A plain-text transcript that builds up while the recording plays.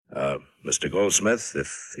Mr. Goldsmith,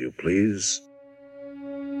 if you please.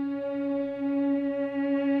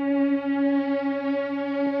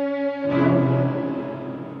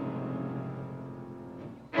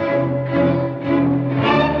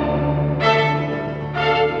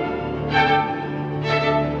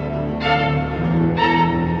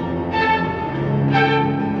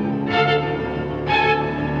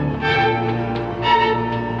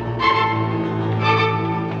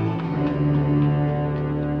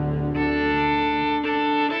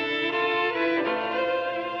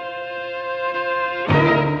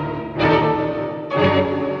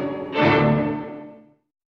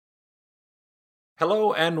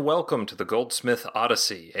 Hello and welcome to the Goldsmith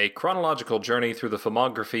Odyssey, a chronological journey through the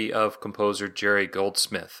filmography of composer Jerry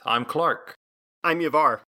Goldsmith. I'm Clark. I'm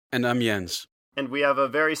Yavar. And I'm Jens. And we have a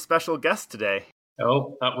very special guest today.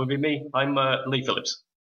 Oh, that would be me. I'm Lee Phillips.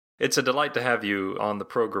 It's a delight to have you on the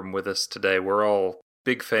program with us today. We're all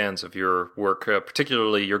big fans of your work,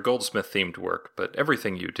 particularly your Goldsmith-themed work, but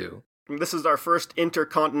everything you do. This is our first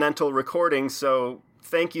intercontinental recording, so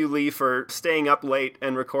thank you, Lee, for staying up late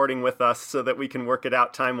and recording with us so that we can work it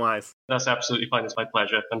out time-wise. That's absolutely fine. It's my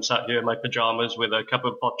pleasure. I'm sat here in my pajamas with a cup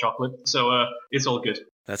of hot chocolate, so it's all good.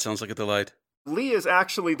 That sounds like a delight. Lee is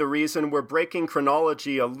actually the reason we're breaking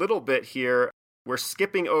chronology a little bit here. We're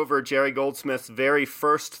skipping over Jerry Goldsmith's very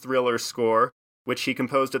first Thriller score, which he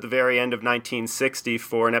composed at the very end of 1960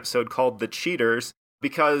 for an episode called The Cheaters,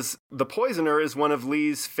 because The Poisoner is one of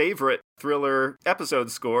Lee's favorite Thriller episode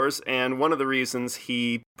scores, and one of the reasons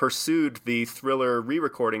he pursued the Thriller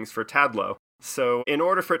re-recordings for Tadlow. So in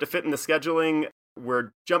order for it to fit in the scheduling,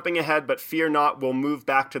 we're jumping ahead, but fear not, we'll move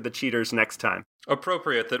back to The Cheaters next time.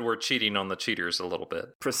 Appropriate that we're cheating on The Cheaters a little bit.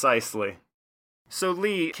 Precisely. So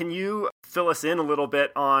Lee, can you fill us in a little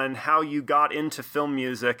bit on how you got into film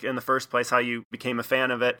music in the first place, how you became a fan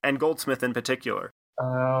of it, and Goldsmith in particular?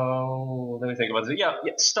 Let me think about it. Yeah,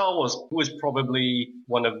 Star Wars was probably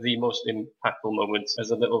one of the most impactful moments as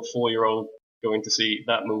a little 4-year-old going to see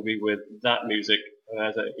that movie with that music,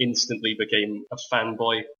 as I instantly became a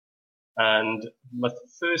fanboy. And my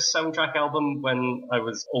first soundtrack album when I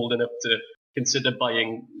was old enough to consider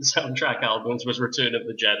buying soundtrack albums was Return of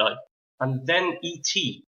the Jedi. And then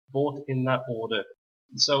E.T., bought in that order.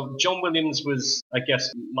 So John Williams was, I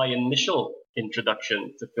guess, my initial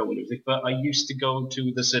introduction to film music, but I used to go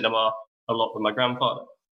to the cinema a lot with my grandfather.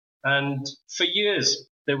 And for years,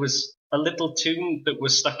 there was a little tune that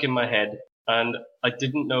was stuck in my head, and I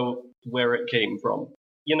didn't know where it came from.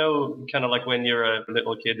 You know, kind of like when you're a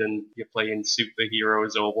little kid and you're playing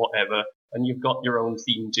superheroes or whatever, and you've got your own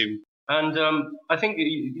theme tune. And I think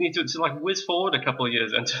you need to like whiz forward a couple of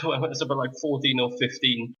years until I was about like 14 or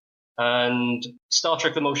 15, and Star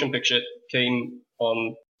Trek the Motion Picture came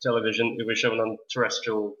on television. It was shown on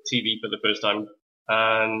terrestrial TV for the first time,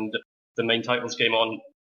 and the main titles came on.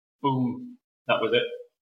 Boom, that was it.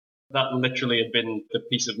 That literally had been the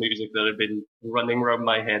piece of music that had been running around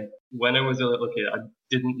my head when I was a little kid. I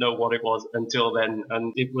didn't know what it was until then,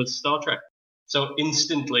 and it was Star Trek. So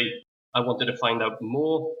instantly, I wanted to find out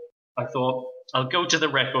more. I thought, I'll go to the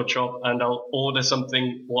record shop and I'll order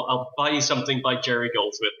something, or I'll buy something by Jerry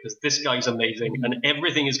Goldsmith, because this guy's amazing and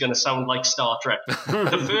everything is going to sound like Star Trek.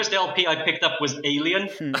 The first LP I picked up was Alien,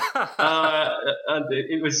 and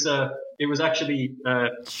it was actually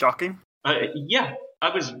shocking. Yeah,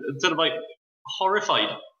 I was sort of like horrified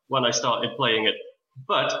when I started playing it,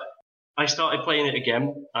 but I started playing it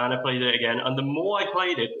again, and I played it again, and the more I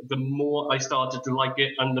played it, the more I started to like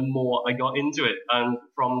it, and the more I got into it. And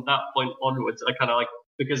from that point onwards, I kind of like,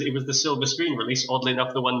 because it was the Silver Screen release, oddly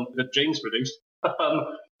enough, the one that James produced,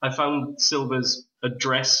 I found Silver's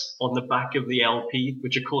address on the back of the LP,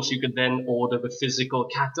 which of course you could then order the physical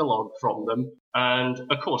catalogue from them. And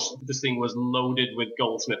of course, this thing was loaded with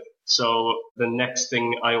Goldsmith. So the next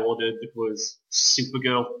thing I ordered was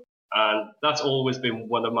Supergirl, and that's always been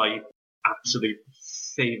one of my absolute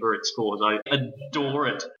favorite scores. I adore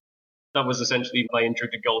it. That was essentially my intro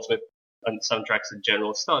to Goldsmith and soundtracks in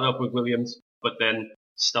general. Started off with Williams, but then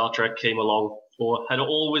Star Trek came along, or had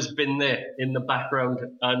always been there in the background.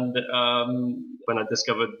 And when I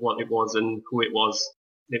discovered what it was and who it was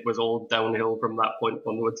all downhill from that point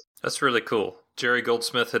onwards. That's really cool. Jerry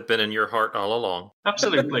Goldsmith had been in your heart all along.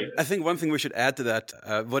 Absolutely. I think one thing we should add to that,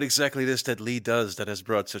 what exactly it is that Lee does that has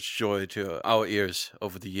brought such joy to our ears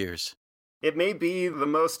over the years. It may be the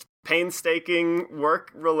most painstaking work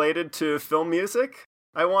related to film music,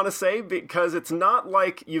 I want to say, because it's not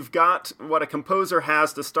like you've got what a composer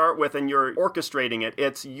has to start with and you're orchestrating it.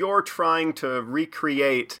 It's you're trying to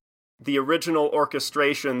recreate the original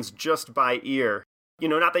orchestrations just by ear. You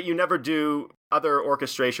know, not that you never do other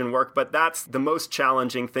orchestration work, but that's the most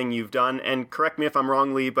challenging thing you've done. And correct me if I'm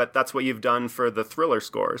wrong, Lee, but that's what you've done for the Thriller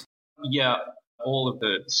scores. Yeah, all of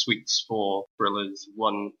the suites for Thrillers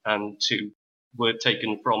 1 and 2 were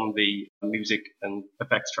taken from the music and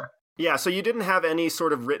effects track. Yeah, so you didn't have any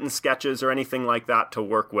sort of written sketches or anything like that to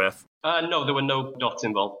work with? No, there were no dots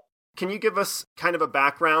involved. Can you give us kind of a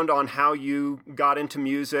background on how you got into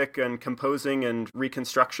music and composing and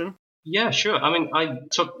reconstruction? Yeah, sure. I mean, I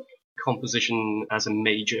took composition as a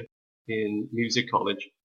major in music college.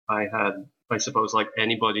 I had, I suppose, like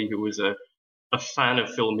anybody who was a fan of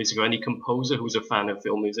film music, or any composer who was a fan of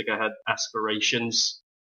film music, I had aspirations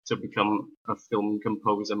to become a film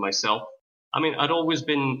composer myself. I mean, I'd always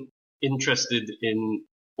been interested in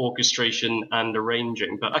orchestration and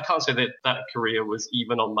arranging, but I can't say that that career was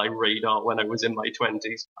even on my radar when I was in my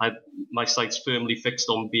 20s. My sights firmly fixed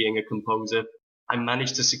on being a composer. I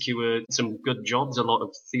managed to secure some good jobs, a lot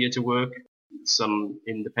of theatre work, some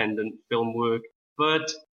independent film work.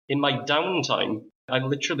 But in my downtime, I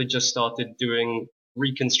literally just started doing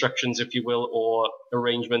reconstructions, if you will, or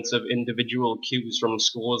arrangements of individual cues from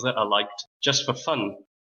scores that I liked, just for fun.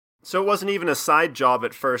 So it wasn't even a side job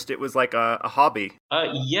at first, it was like a hobby.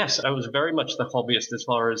 Yes, I was very much the hobbyist as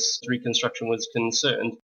far as reconstruction was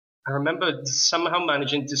concerned. I remember somehow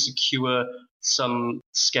managing to secure some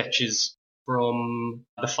sketches from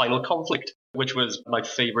The Final Conflict, which was my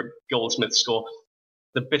favorite Goldsmith score.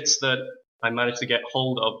 The bits that I managed to get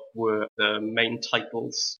hold of were the main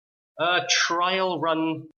titles, Trial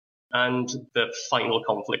Run, and The Final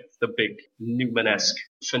Conflict, the big Newman-esque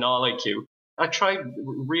finale cue. I tried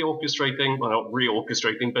reorchestrating, well, not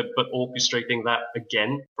reorchestrating, but orchestrating that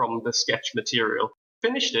again from the sketch material.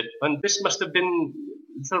 Finished it, and this must have been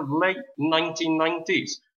the late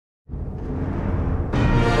 1990s.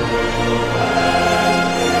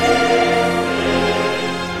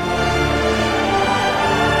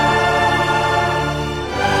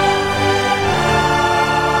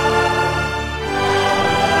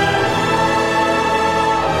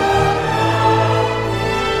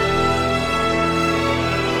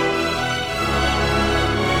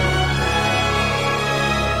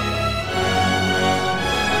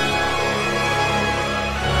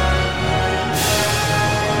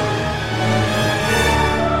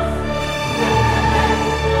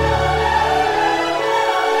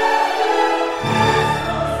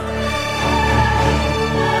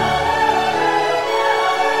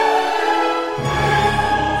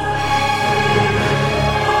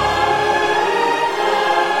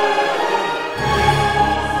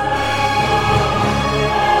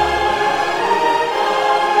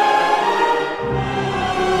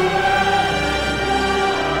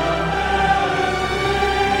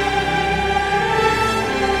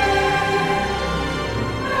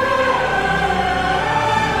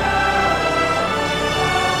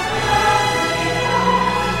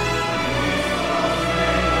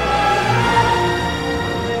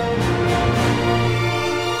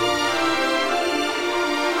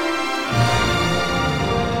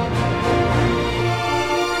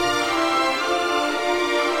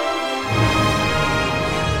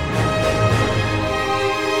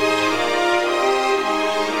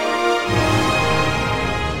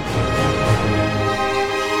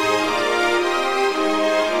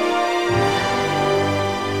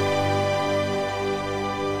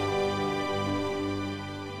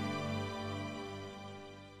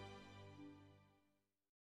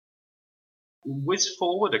 Whiz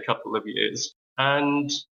forward a couple of years, and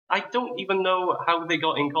I don't even know how they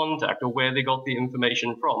got in contact or where they got the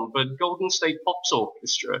information from, but Golden State Pops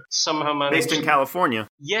Orchestra somehow managed... Based in California.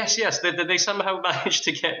 Yes, they somehow managed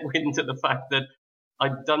to get wind of the fact that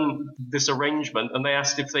I'd done this arrangement, and they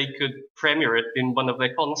asked if they could premiere it in one of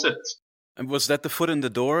their concerts. And was that the foot in the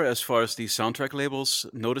door as far as the soundtrack labels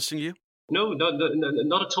noticing you? No,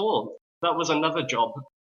 not at all. That was another job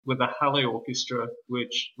with the Halle Orchestra,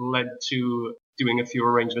 which led to doing a few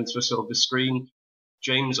arrangements for Silver Screen.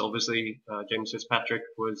 James, obviously, James Fitzpatrick,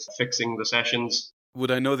 was fixing the sessions. Would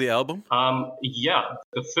I know the album? Yeah.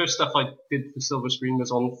 The first stuff I did for Silver Screen was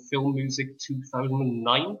on Film Music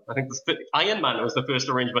 2009. I think Iron Man was the first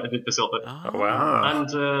arrangement I did for Silver. Oh, wow.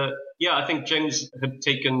 And, yeah, I think James had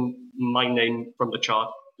taken my name from the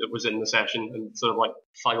chart that was in the session and sort of like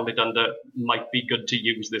filed it under, might be good to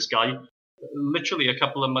use this guy. Literally a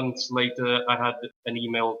couple of months later, I had an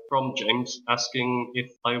email from James asking if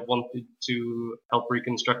I wanted to help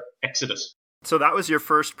reconstruct Exodus. So that was your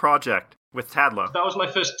first project with Tadlow? That was my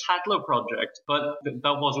first Tadlow project, but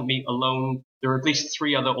that wasn't me alone. There were at least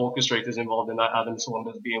 3 other orchestrators involved in that, Adam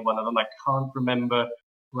Saunders being one of them. I can't remember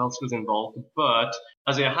who else was involved, but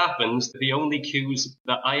as it happens, the only cues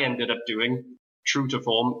that I ended up doing true to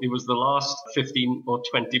form. It was the last 15 or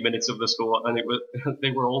 20 minutes of the score, and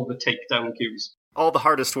they were all the takedown cues. All the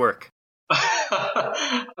hardest work.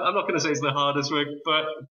 I'm not going to say it's the hardest work, but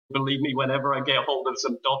believe me, whenever I get a hold of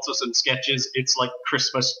some dots or some sketches, it's like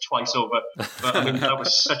Christmas twice over. But I mean, that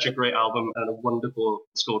was such a great album and a wonderful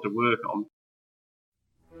score to work on.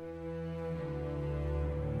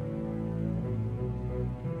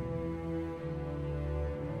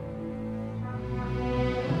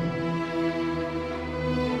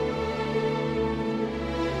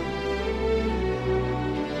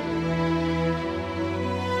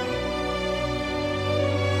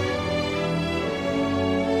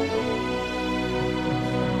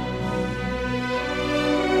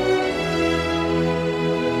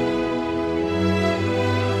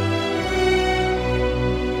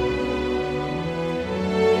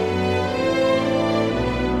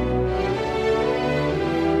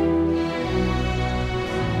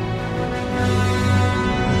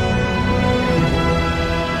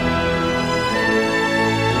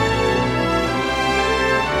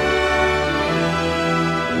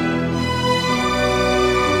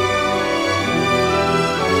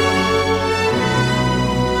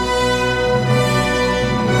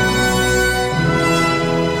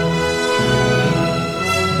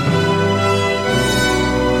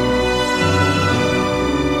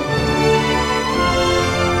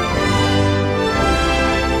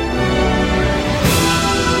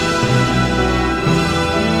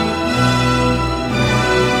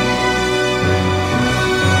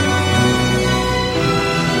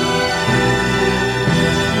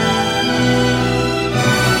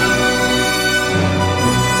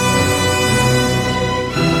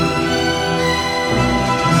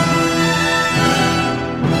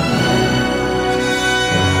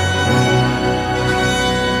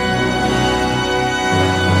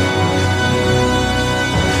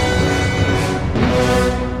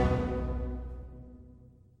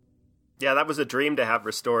 Yeah, that was a dream to have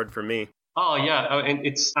restored for me. Oh, yeah, I mean,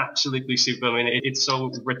 it's absolutely super. I mean, it's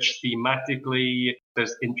so rich thematically.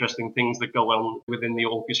 There's interesting things that go on within the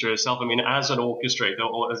orchestra itself. I mean, as an orchestrator,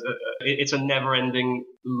 it's a never-ending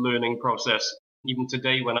learning process. Even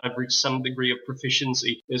today, when I've reached some degree of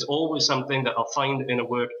proficiency, there's always something that I'll find in a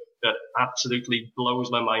work that absolutely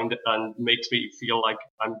blows my mind and makes me feel like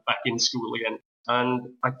I'm back in school again.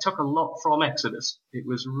 And I took a lot from Exodus. It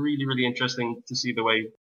was really, really interesting to see the way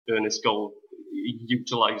Ernest Gold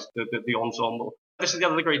utilized the ensemble. This is the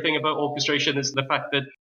other great thing about orchestration is the fact that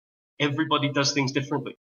everybody does things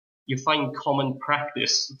differently. You find common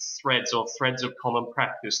practice threads of common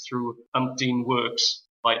practice through umpteen works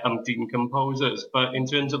by umpteen composers. But in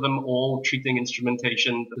terms of them all treating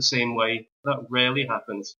instrumentation the same way, that rarely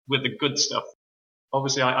happens with the good stuff.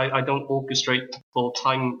 Obviously, I don't orchestrate full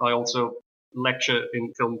time. I also lecture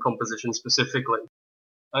in film composition specifically.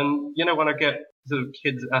 And, you know, when I get the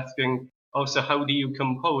kids asking, oh, so how do you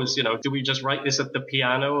compose? You know, do we just write this at the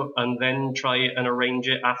piano and then try and arrange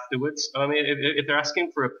it afterwards? I mean, if they're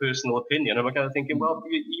asking for a personal opinion, I'm kind of thinking, well,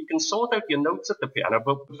 you can sort out your notes at the piano,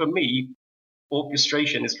 but for me,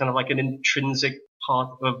 orchestration is kind of like an intrinsic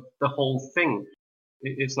part of the whole thing.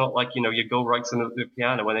 It's not like, you know, you go right to the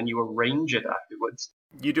piano and then you arrange it afterwards.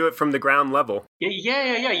 You do it from the ground level.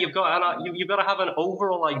 Yeah. You've got to have an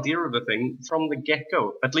overall idea of a thing from the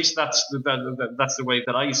get-go. At least that's the way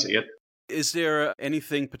that I see it. Is there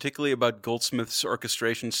anything particularly about Goldsmith's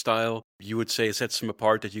orchestration style you would say sets him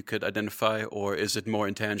apart that you could identify, or is it more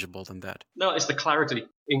intangible than that? No, it's the clarity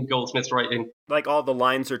in Goldsmith's writing. Like all the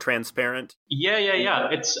lines are transparent? Yeah.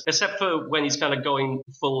 It's except for when he's kind of going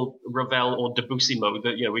full Ravel or Debussy mode,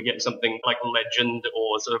 that, you know, we get something like Legend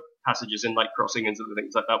or sort of passages in Night Crossing and sort of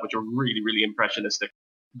things like that, which are really, really impressionistic.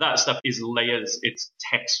 That stuff is layers, it's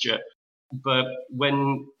texture. But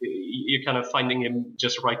when you're kind of finding him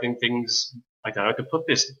just writing things, I don't know how to put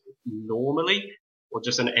this, normally, or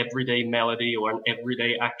just an everyday melody or an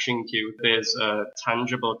everyday action cue, there's a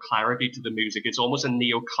tangible clarity to the music. It's almost a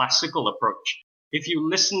neoclassical approach. If you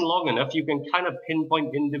listen long enough, you can kind of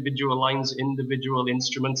pinpoint individual lines, individual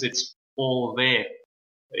instruments. It's all there.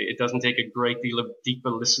 It doesn't take a great deal of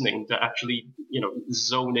deeper listening to actually, you know,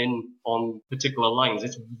 zone in on particular lines.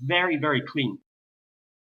 It's very, very clean.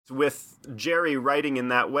 With Jerry writing in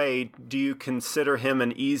that way, do you consider him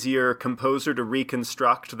an easier composer to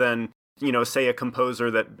reconstruct than, you know, say a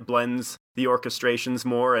composer that blends the orchestrations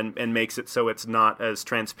more and makes it so it's not as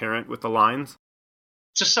transparent with the lines?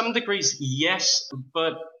 To some degrees, yes,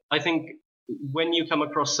 but I think when you come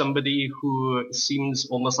across somebody who seems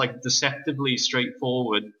almost like deceptively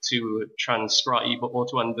straightforward to transcribe or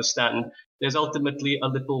to understand, there's ultimately a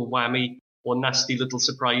little whammy or nasty little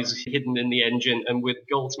surprise hidden in the engine. And with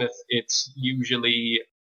Goldsmith, it's usually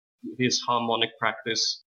his harmonic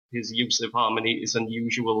practice, his use of harmony, his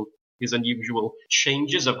unusual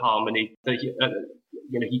changes of harmony. That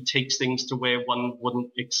he takes things to where one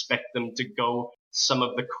wouldn't expect them to go. Some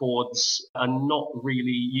of the chords are not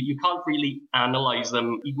really, you can't really analyze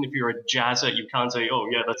them. Even if you're a jazzer, you can't say, oh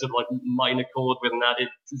yeah, that's a like minor chord with an added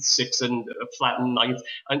sixth and a flattened ninth.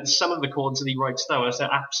 And some of the chords that he writes down are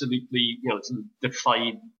absolutely,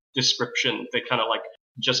 defied description. They're kind of like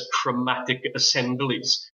just chromatic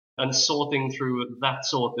assemblies. And sorting through that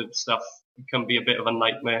sort of stuff can be a bit of a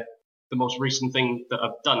nightmare. The most recent thing that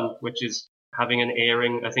I've done, which is having an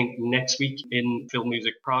airing, I think, next week in Film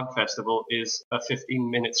Music Prague Festival, is a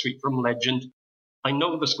 15-minute suite from Legend. I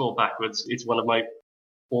know the score backwards. It's one of my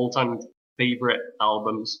all-time favorite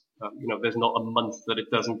albums. There's not a month that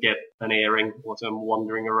it doesn't get an airing or I'm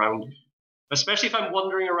wandering around. Especially if I'm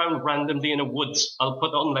wandering around randomly in a woods, I'll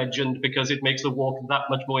put on Legend because it makes the walk that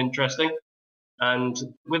much more interesting. And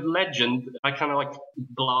with Legend, I kind of like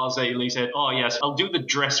blasely said, oh yes, I'll do the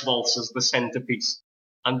dress waltz as the centerpiece.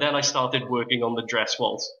 And then I started working on the dress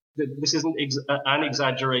waltz. This isn't an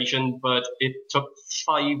exaggeration, but it took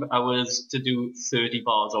 5 hours to do 30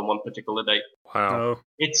 bars on one particular day. Wow. Oh.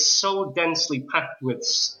 It's so densely packed with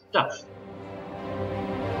stuff.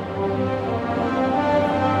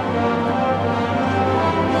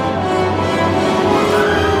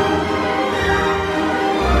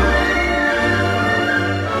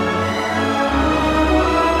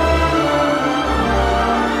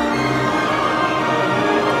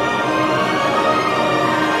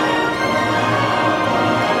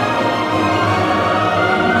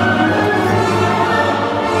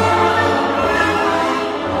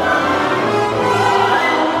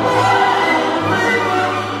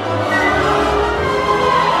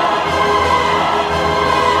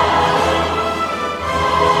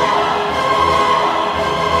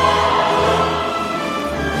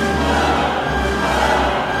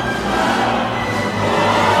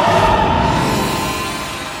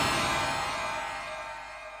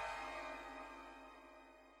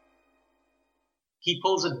 He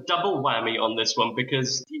pulls a double whammy on this one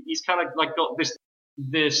because he's kind of like got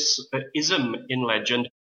this ism in Legend,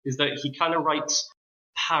 is that he kind of writes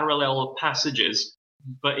parallel passages,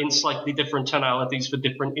 but in slightly different tonalities for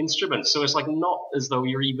different instruments. So it's like not as though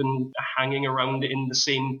you're even hanging around in the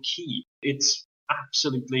same key. It's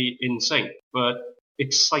absolutely insane, but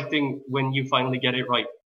exciting when you finally get it right.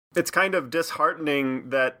 It's kind of disheartening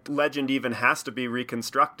that Legend even has to be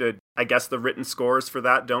reconstructed. I guess the written scores for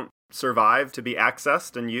that don't survive to be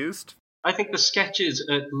accessed and used? I think the sketches,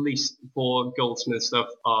 at least for Goldsmith stuff,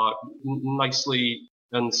 are nicely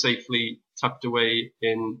and safely tucked away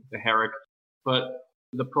in the Herrick. But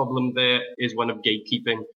the problem there is one of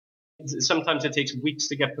gatekeeping. Sometimes it takes weeks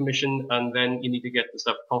to get permission, and then you need to get the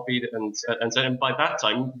stuff copied, and by that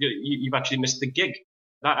time, you've actually missed the gig.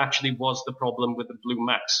 That actually was the problem with the Blue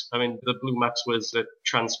Max. I mean, the Blue Max was a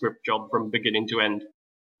transcript job from beginning to end.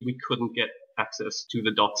 We couldn't get access to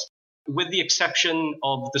the dots. With the exception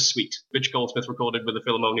of the suite, which Goldsmith recorded with the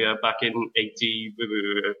Philharmonia back in 80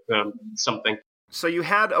 something. So you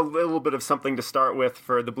had a little bit of something to start with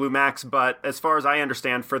for the Blue Max, but as far as I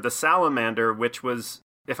understand, for the Salamander, which was,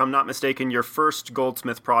 if I'm not mistaken, your first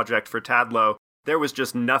Goldsmith project for Tadlow, there was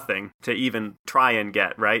just nothing to even try and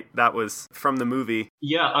get, right? That was from the movie.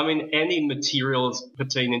 Yeah, I mean, any materials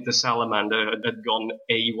pertaining to Salamander had gone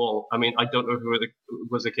AWOL. I mean, I don't know if it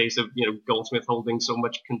was a case of, Goldsmith holding so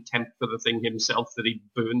much contempt for the thing himself that he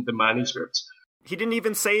burned the manuscripts. He didn't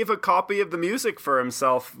even save a copy of the music for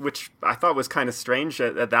himself, which I thought was kind of strange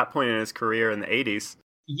at that point in his career in the 80s.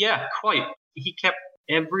 Yeah, quite. He kept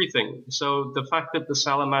everything. So the fact that the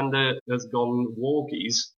Salamander has gone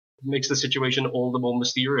walkies makes the situation all the more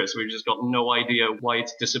mysterious. We've just got no idea why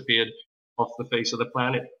it's disappeared off the face of the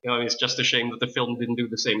planet. It's just a shame that the film didn't do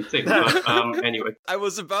the same thing. But anyway. I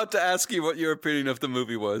was about to ask you what your opinion of the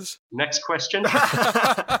movie was. Next question.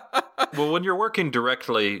 Well, when you're working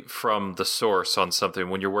directly from the source on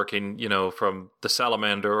something, when you're working, from the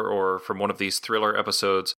Salamander or from one of these thriller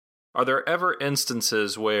episodes, are there ever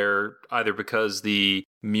instances where either because the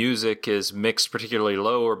music is mixed particularly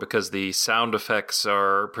low or because the sound effects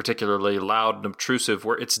are particularly loud and obtrusive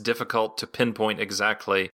where it's difficult to pinpoint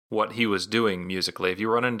exactly what he was doing musically? Have you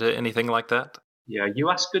run into anything like that? Yeah, you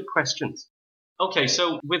ask good questions. Okay,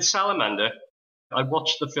 so with Salamander, I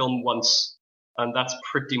watched the film once, and that's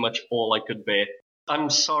pretty much all I could bear. I'm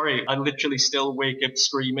sorry. I literally still wake up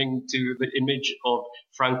screaming to the image of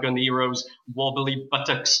Franco Nero's wobbly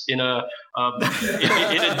buttocks in a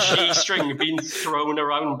G-string being thrown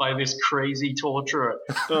around by this crazy torturer.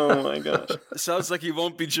 Oh my gosh. Sounds like you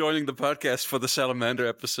won't be joining the podcast for the Salamander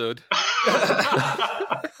episode.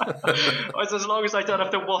 As long as I don't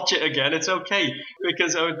have to watch it again, it's okay,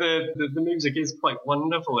 because the music is quite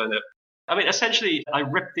wonderful in it. I mean, essentially, I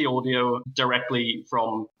ripped the audio directly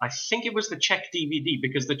from, I think it was the Czech DVD,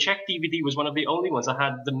 because the Czech DVD was one of the only ones that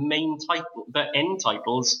had the main title, the end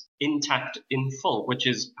titles, intact in full, which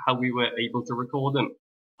is how we were able to record them.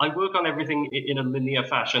 I work on everything in a linear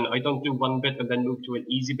fashion. I don't do one bit and then move to an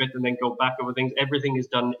easy bit and then go back over things. Everything is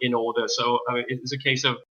done in order. So it's a case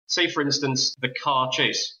of, say, for instance, the car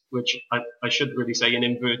chase, which I should really say in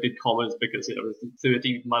inverted commas because,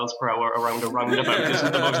 30 miles per hour around a roundabout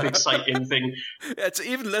isn't the most exciting thing. Yeah, it's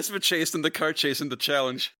even less of a chase than the car chase in the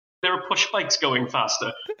challenge. There are push bikes going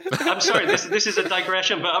faster. I'm sorry, this is a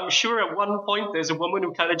digression, but I'm sure at one point there's a woman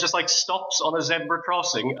who kind of just like stops on a zebra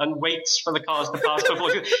crossing and waits for the cars to pass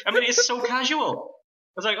before. I mean, it's so casual.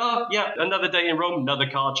 I was like, oh, yeah, another day in Rome, another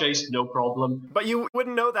car chase, no problem. But you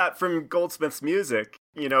wouldn't know that from Goldsmith's music.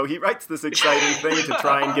 He writes this exciting thing to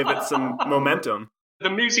try and give it some momentum. The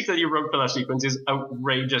music that he wrote for that sequence is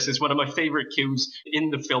outrageous. It's one of my favorite cues in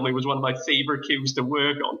the film. It was one of my favorite cues to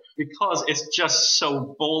work on because it's just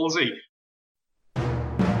so ballsy.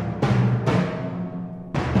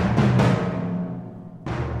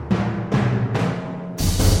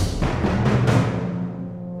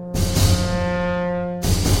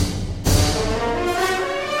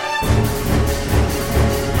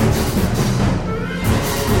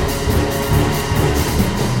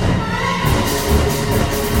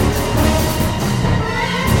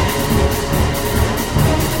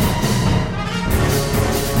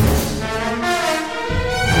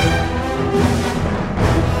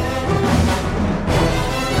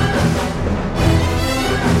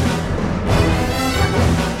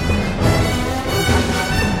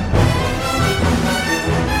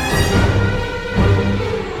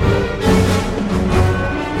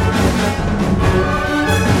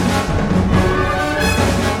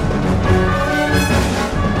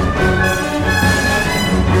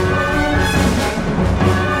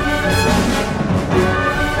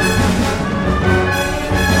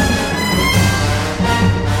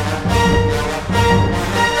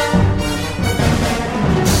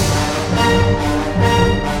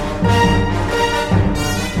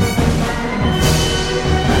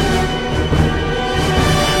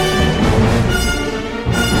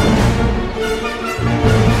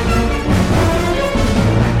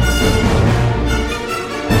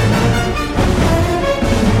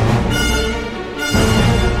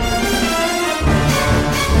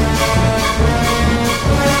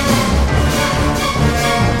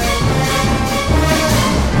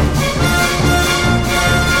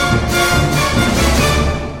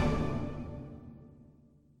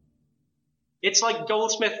 It's like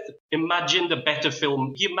Goldsmith imagined a better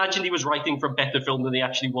film. He imagined he was writing for a better film than he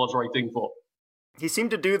actually was writing for. He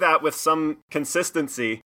seemed to do that with some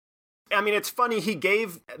consistency. I mean, it's funny, he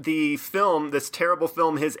gave the film, this terrible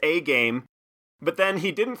film, his A game, but then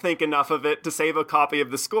he didn't think enough of it to save a copy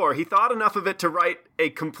of the score. He thought enough of it to write a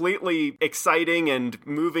completely exciting and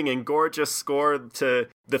moving and gorgeous score to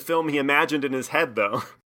the film he imagined in his head, though.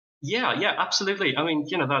 Yeah, absolutely. I mean,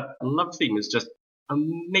 that love theme is just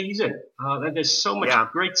amazing. There's so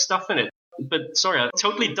much great stuff in it. But sorry, I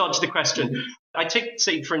totally dodged the question. I take,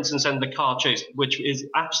 say, for instance, the car chase, which is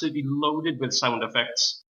absolutely loaded with sound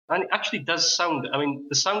effects. And it actually does sound, I mean,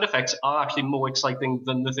 the sound effects are actually more exciting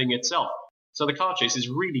than the thing itself. So the car chase is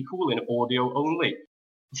really cool in audio only.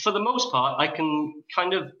 For the most part, I can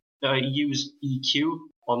kind of use EQ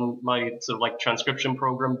on my sort of like transcription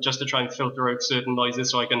program just to try and filter out certain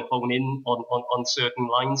noises so I can hone in on certain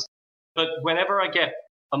lines. But whenever I get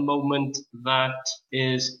a moment that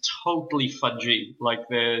is totally fudgy, like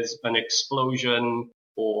there's an explosion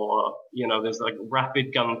or, there's like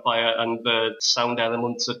rapid gunfire and the sound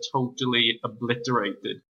elements are totally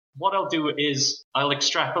obliterated, what I'll do is I'll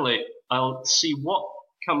extrapolate. I'll see what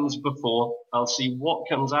comes before, I'll see what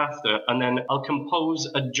comes after, and then I'll compose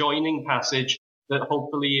a joining passage that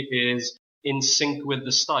hopefully is in sync with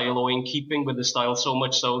the style or in keeping with the style, so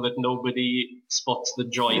much so that nobody spots the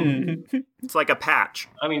join. It's like a patch.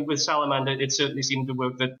 I mean, with Salamander, it certainly seemed to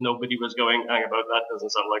work that nobody was going, hang about, that doesn't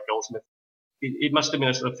sound like Goldsmith. It must have been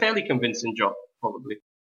a sort of fairly convincing job, probably.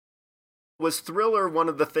 Was Thriller one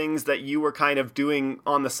of the things that you were kind of doing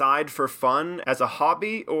on the side for fun as a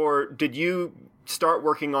hobby, or did you start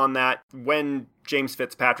working on that when James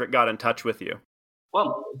Fitzpatrick got in touch with you?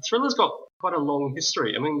 Well, Thriller's got quite a long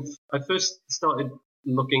history. I mean, I first started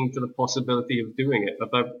looking to the possibility of doing it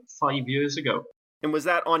about 5 years ago. And was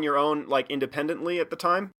that on your own, like, independently at the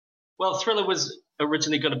time? Well, Thriller was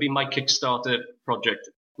originally going to be my Kickstarter project,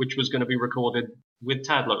 which was going to be recorded with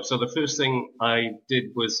Tadlow. So the first thing I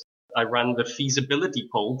did was I ran the feasibility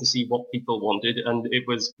poll to see what people wanted, and it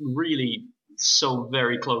was really so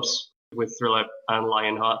very close with Thriller and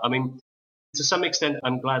Lionheart. I mean, to some extent,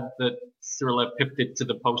 I'm glad that Thriller pipped it to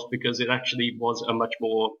the post because it actually was a much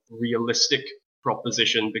more realistic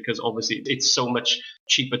proposition because obviously it's so much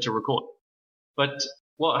cheaper to record. But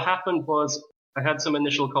what happened was I had some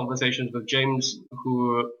initial conversations with James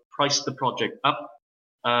who priced the project up,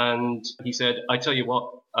 and he said, I tell you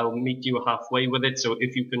what, I'll meet you halfway with it. So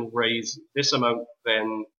if you can raise this amount,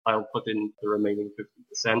 then I'll put in the remaining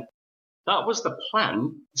 50%. That was the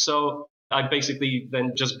plan. So I basically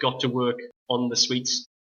then just got to work on the suites.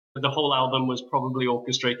 The whole album was probably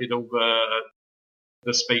orchestrated over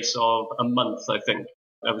the space of a month, I think.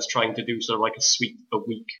 I was trying to do sort of like a suite a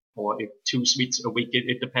week or 2 suites a week.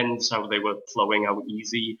 It depends how they were flowing, how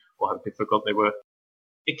easy or how difficult they were.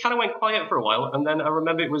 It kind of went quiet for a while, and then I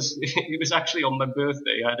remember it was actually on my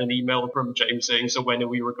birthday. I had an email from James saying, so when are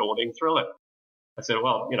we recording Thriller? I said,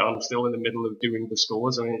 well, I'm still in the middle of doing the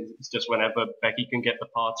scores. I mean, it's just whenever Becky can get the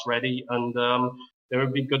parts ready, and they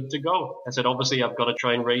would be good to go. I said, obviously, I've got to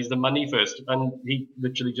try and raise the money first. And he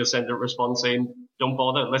literally just sent a response saying, don't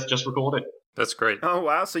bother, let's just record it. That's great. Oh,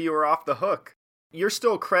 wow, so you were off the hook. You're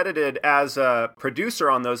still credited as a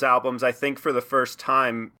producer on those albums, I think, for the first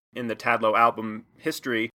time in the Tadlow album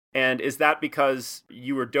history. And is that because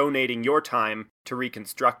you were donating your time to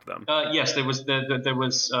reconstruct them? Yes, there was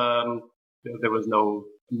no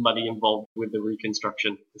money involved with the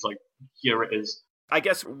reconstruction. It's like, here it is. I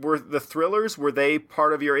guess, were the Thrillers, were they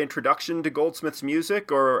part of your introduction to Goldsmith's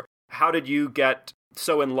music, or how did you get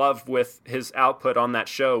so in love with his output on that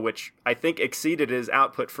show, which I think exceeded his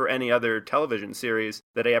output for any other television series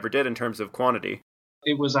that he ever did in terms of quantity?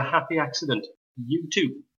 It was a happy accident.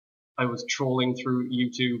 YouTube. I was trawling through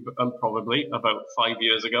YouTube probably about 5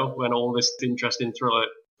 years ago when all this interest in Thriller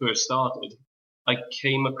first started. I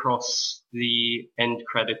came across the end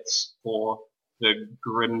credits for the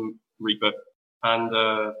Grim Reaper, and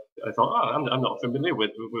I thought, I'm not familiar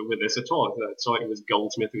with this at all. I saw it was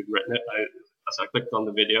Goldsmith who'd written it. So I clicked on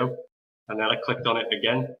the video, and then I clicked on it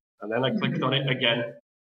again, and then I clicked on it again.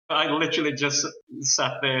 I literally just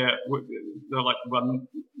sat there with like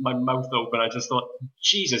my mouth open. I just thought,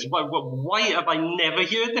 Jesus, why have I never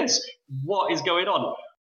heard this? What is going on?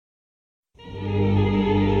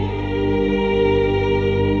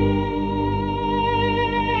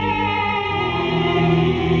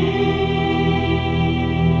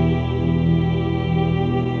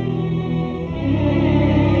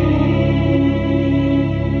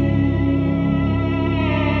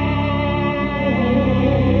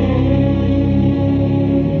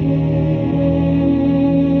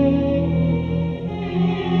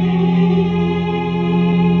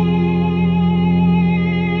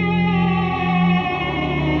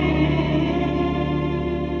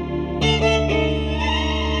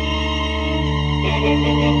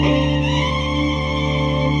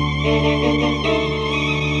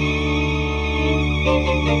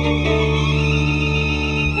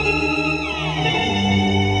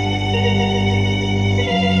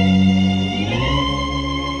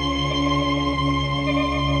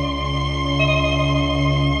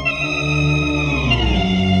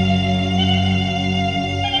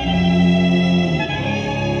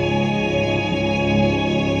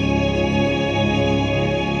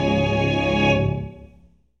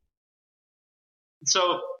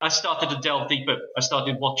 So I started to delve deeper. I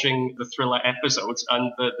started watching the Thriller episodes,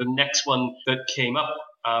 and the next one that came up,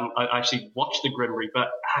 I actually watched the Grim Reaper,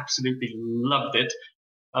 absolutely loved it.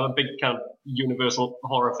 I'm a big kind of Universal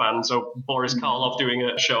horror fan, so Boris Karloff doing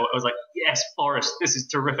a show, I was like, yes, Boris, this is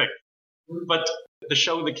terrific. But the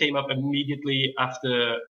show that came up immediately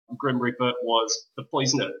after Grim Reaper was The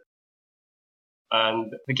Poisoner.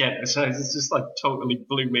 And again, it's just like totally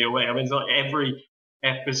blew me away. I mean, it's like every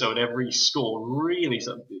episode, every score really,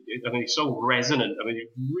 so resonant. I mean, it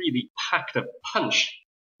really packed a punch.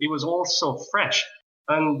 It was all so fresh.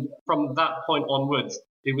 And from that point onwards,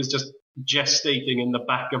 it was just gestating in the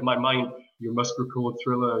back of my mind, you must record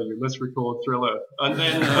Thriller, you must record Thriller. And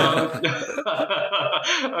then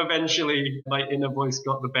eventually my inner voice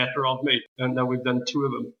got the better of me, and now we've done 2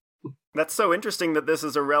 of them. That's so interesting that this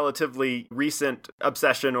is a relatively recent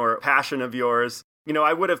obsession or passion of yours. You know,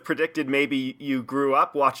 I would have predicted maybe you grew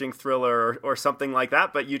up watching Thriller or something like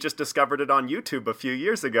that, but you just discovered it on YouTube a few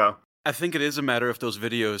years ago. I think it is a matter of those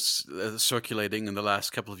videos circulating in the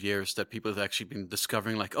last couple of years that people have actually been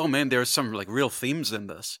discovering, like, oh man, there are some like real themes in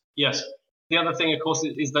this. Yes. The other thing, of course,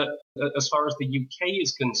 is that as far as the UK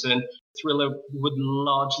is concerned, Thriller would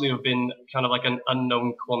largely have been kind of like an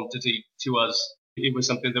unknown quantity to us. It was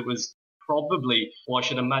something that was probably, or I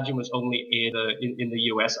should imagine, was only aired in the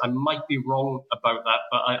US. I might be wrong about that,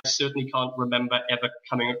 but I certainly can't remember ever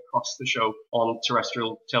coming across the show on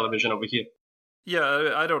terrestrial television over here.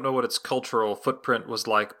 Yeah, I don't know what its cultural footprint was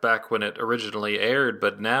like back when it originally aired,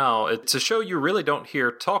 but now it's a show you really don't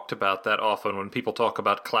hear talked about that often when people talk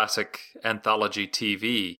about classic anthology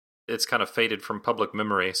TV. It's kind of faded from public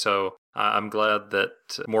memory, so I'm glad that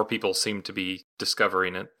more people seem to be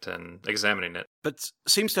discovering it and examining it. But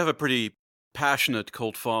seems to have a pretty passionate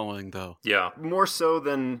cult following, though. Yeah. More so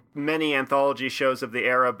than many anthology shows of the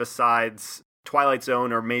era besides Twilight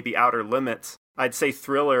Zone or maybe Outer Limits. I'd say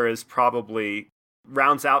Thriller is probably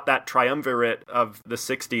rounds out that triumvirate of the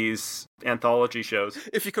 60s anthology shows.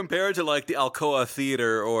 If you compare it to like the Alcoa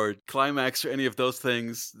Theater or Climax or any of those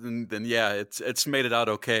things, then yeah, it's made it out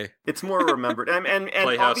okay. It's more remembered. And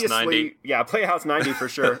Playhouse obviously, 90. Yeah, Playhouse 90 for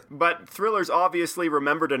sure. But Thriller's obviously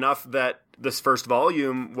remembered enough that this first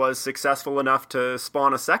volume was successful enough to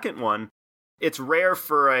spawn a second one. It's rare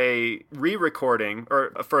for a re-recording,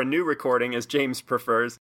 or for a new recording, as James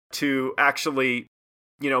prefers, to actually,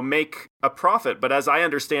 make a profit. But as I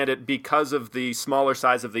understand it, because of the smaller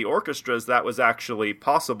size of the orchestras, that was actually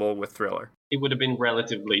possible with Thriller. It would have been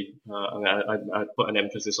relatively, I put an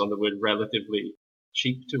emphasis on the word relatively,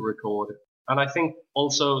 cheap to record. And I think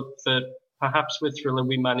also that perhaps with Thriller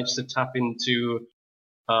we managed to tap into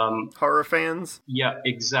horror fans? Yeah,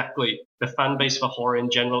 exactly. The fan base for horror in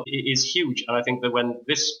general is huge. And I think that when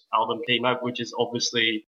this album came out, which is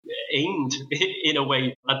obviously aimed in a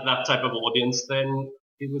way at that type of audience, then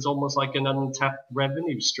it was almost like an untapped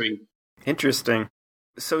revenue stream. Interesting.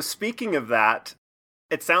 So speaking of that,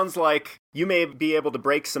 it sounds like you may be able to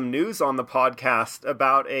break some news on the podcast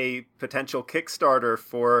about a potential Kickstarter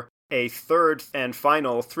for a third and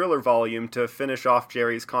final Thriller volume to finish off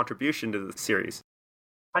Jerry's contribution to the series.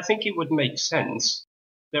 I think it would make sense.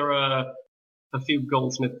 There are a few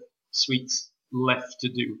Goldsmith suites left to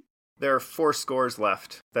do. There are 4 scores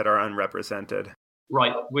left that are unrepresented.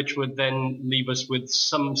 Right, which would then leave us with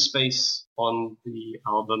some space on the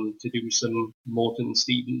album to do some Morton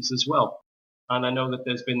Stevens as well. And I know that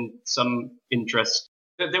there's been some interest.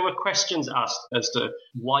 There were questions asked as to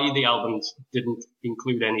why the albums didn't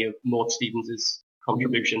include any of Mort Stevens'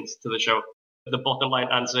 contributions to the show. The bottom line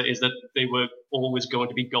answer is that they were always going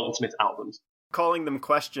to be Goldsmith albums. Calling them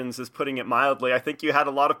questions is putting it mildly. I think you had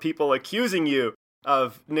a lot of people accusing you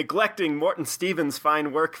of neglecting Morton Stevens'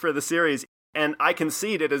 fine work for the series, and I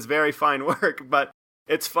concede it is very fine work, but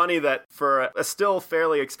it's funny that for a still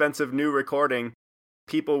fairly expensive new recording,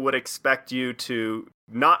 people would expect you to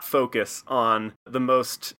not focus on the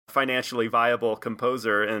most financially viable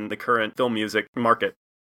composer in the current film music market.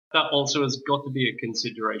 That also has got to be a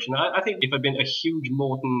consideration. I think if I'd been a huge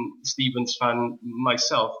Morton Stevens fan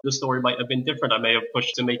myself, the story might have been different. I may have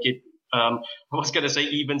pushed to make it, I was going to say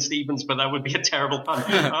even Stevens, but that would be a terrible pun.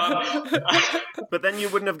 But then you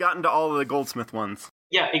wouldn't have gotten to all of the Goldsmith ones.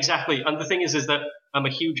 Yeah, exactly. And the thing is that I'm a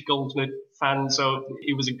huge Goldsmith fan, so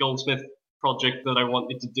it was a Goldsmith project that I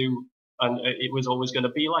wanted to do, and it was always going to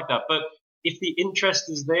be like that. But if the interest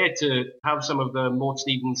is there to have some of the Mort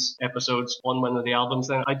Stevens episodes on one of the albums,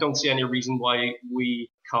 then I don't see any reason why we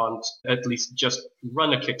can't at least just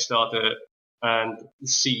run a Kickstarter and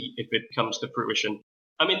see if it comes to fruition.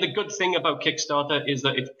 I mean, the good thing about Kickstarter is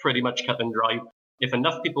that it's pretty much cut and dry. If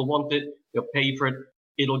enough people want it, they'll pay for it,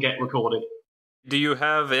 it'll get recorded. Do you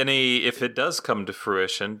have any, if it does come to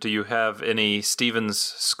fruition, do you have any Stevens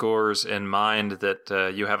scores in mind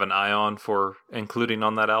that you have an eye on for including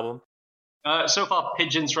on that album? So far,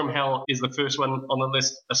 Pigeons from Hell is the first one on the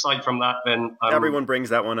list. Aside from that, then... everyone brings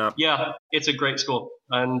that one up. Yeah, it's a great score.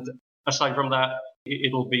 And aside from that,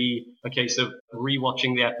 it'll be a case of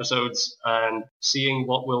rewatching the episodes and seeing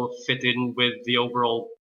what will fit in with the overall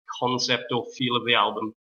concept or feel of the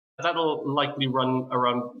album. That'll likely run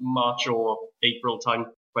around March or April time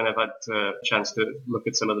when I've had a chance to look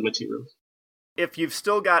at some of the materials. If you've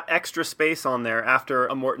still got extra space on there after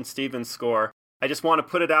a Morton Stevens score, I just want to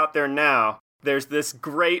put it out there now. There's this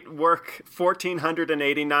great work,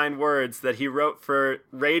 1,489 words, that he wrote for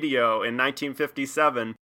radio in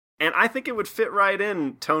 1957. And I think it would fit right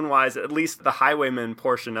in, tone-wise, at least the Highwayman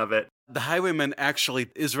portion of it. The Highwayman actually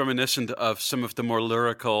is reminiscent of some of the more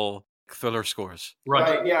lyrical Thriller scores.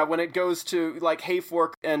 Right, yeah, when it goes to, like,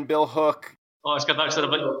 Hayfork and Bill Hook Oh, it's got that sort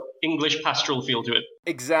of like English pastoral feel to it.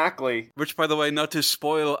 Exactly. Which, by the way, not to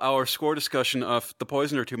spoil our score discussion of The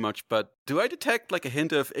Poisoner too much, but do I detect like a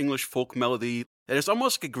hint of English folk melody? There's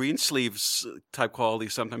almost like a Greensleeves type quality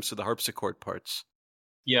sometimes to the harpsichord parts.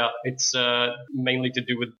 Yeah, it's mainly to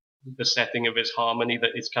do with the setting of his harmony,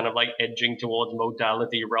 that it's kind of like edging towards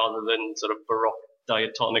modality rather than sort of Baroque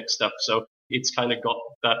diatonic stuff. So it's kind of got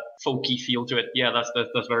that folky feel to it. Yeah,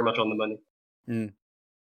 that's very much on the money. Mm.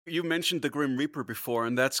 You mentioned the Grim Reaper before,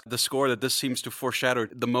 and that's the score that this seems to foreshadow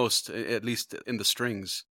the most, at least in the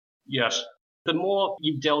strings. Yes. The more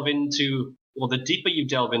you delve into, or the deeper you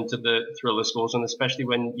delve into the thriller scores, and especially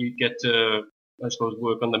when you get to, I suppose,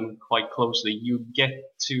 work on them quite closely, you get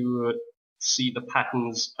to see the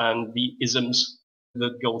patterns and the isms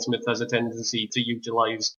that Goldsmith has a tendency to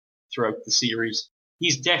utilize throughout the series.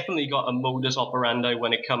 He's definitely got a modus operandi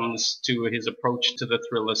when it comes to his approach to the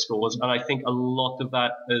thriller scores, and I think a lot of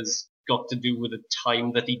that has got to do with the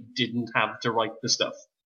time that he didn't have to write the stuff.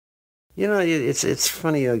 You know, it's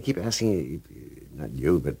funny. I keep asking, not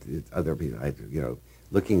you, but other people.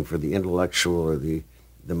 Looking for the intellectual or the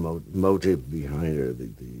motive behind, or the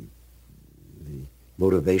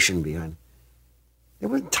motivation behind. There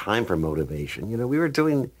wasn't time for motivation. We were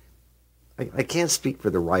doing. I can't speak for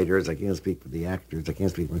the writers. I can't speak for the actors. I can't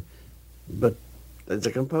speak for. But as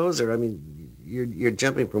a composer, I mean, you're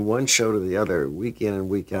jumping from one show to the other, week in and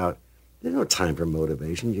week out. There's no time for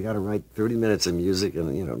motivation. You got to write 30 minutes of music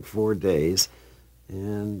in 4 days,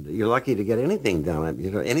 and you're lucky to get anything done.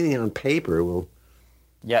 Anything on paper will.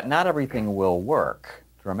 Yet not everything will work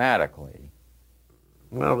dramatically.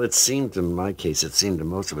 Well, it seemed to most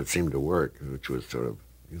of it seemed to work, which was sort of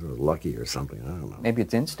lucky or something. I don't know. Maybe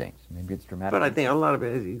it's instinct. Maybe it's dramatic. But I think a lot of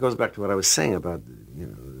it goes back to what I was saying about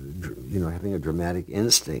having a dramatic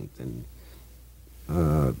instinct, and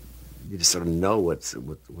you just sort of know what's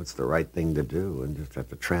the right thing to do, and just have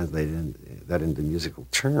to translate that into musical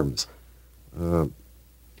terms. But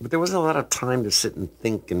there wasn't a lot of time to sit and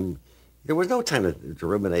think, and there was no time to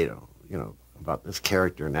ruminate, about this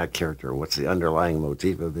character and that character, what's the underlying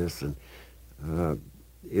motif of this, and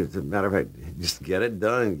as a matter of fact, just get it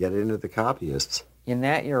done and get it into the copyists. In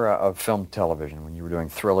that era of film television, when you were doing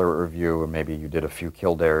Thriller Review, or maybe you did a few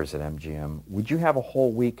Kildares at MGM, would you have a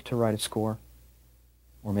whole week to write a score?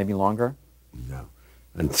 Or maybe longer? No.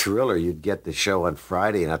 In Thriller, you'd get the show on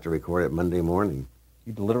Friday and have to record it Monday morning.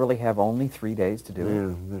 You'd literally have only 3 days to do it?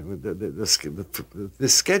 Yeah. The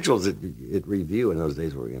schedules at Review in those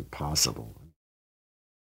days were impossible.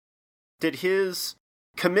 Did his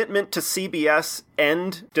commitment to CBS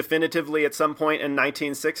end definitively at some point in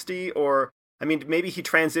 1960? Or, maybe he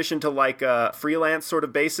transitioned to like a freelance sort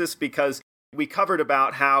of basis, because we covered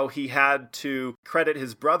about how he had to credit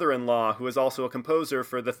his brother-in-law, who is also a composer,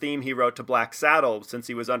 for the theme he wrote to Black Saddle, since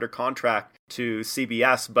he was under contract to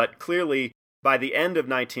CBS. But clearly, by the end of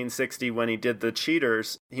 1960, when he did The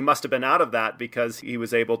Cheaters, he must have been out of that, because he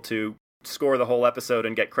was able to score the whole episode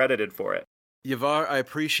and get credited for it. Yavar, I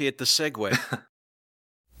appreciate the segue.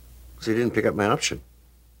 So you didn't pick up my option.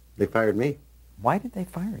 They fired me. Why did they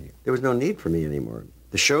fire you? There was no need for me anymore.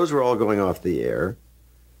 The shows were all going off the air,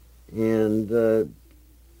 and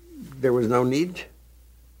there was no need.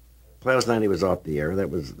 Playhouse 90 was off the air. That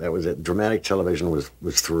was it. Dramatic television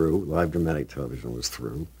was through. Live dramatic television was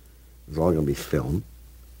through. It was all going to be film,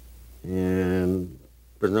 and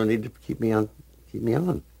there was no need to keep me on.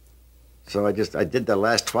 So I did the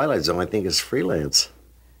last Twilight Zone, I think, as freelance.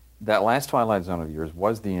 That last Twilight Zone of yours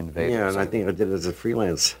was The Invaders. Yeah, and I think I did it as a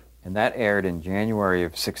freelance. And that aired in January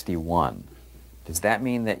of 61. Does that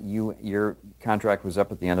mean that your contract was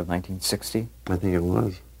up at the end of 1960? I think it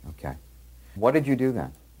was. Okay. What did you do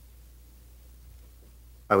then?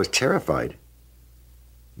 I was terrified,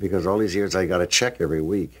 because all these years I got a check every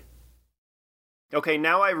week. Okay,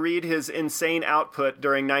 now I read his insane output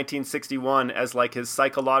during 1961 as like his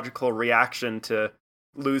psychological reaction to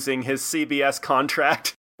losing his CBS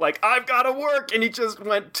contract. Like, I've got to work, and he just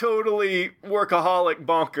went totally workaholic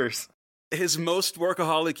bonkers. His most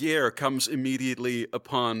workaholic year comes immediately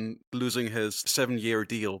upon losing his 7-year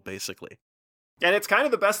deal, basically. And it's kind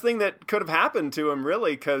of the best thing that could have happened to him,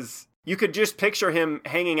 really, because you could just picture him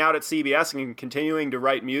hanging out at CBS and continuing to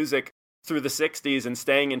write music through the 60s and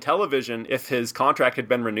staying in television if his contract had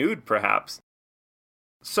been renewed, perhaps.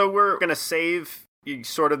 So we're going to save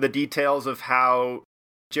sort of the details of how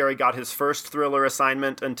Jerry got his first Thriller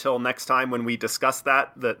assignment until next time when we discuss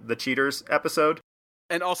that, the Cheaters episode.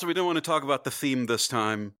 And also, we don't want to talk about the theme this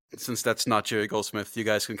time, since that's not Jerry Goldsmith. You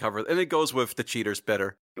guys can cover it. And it goes with The Cheaters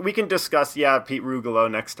better. We can discuss, Pete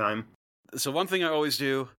Rugolo next time. So one thing I always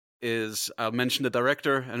do is I'll mention the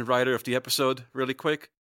director and writer of the episode really quick.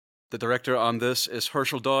 The director on this is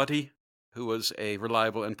Herschel Doughty, who was a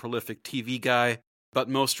reliable and prolific TV guy, but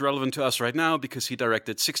most relevant to us right now because he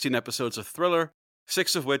directed 16 episodes of Thriller,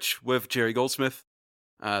 6 of which with Jerry Goldsmith,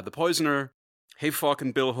 The Poisoner, Hey Fawk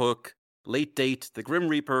and Bill Hook, Late Date, The Grim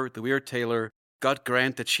Reaper, The Weird Tailor, God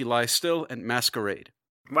Grant That She Lies Still, and Masquerade.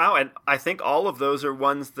 Wow, and I think all of those are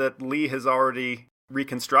ones that Lee has already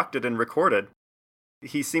reconstructed and recorded.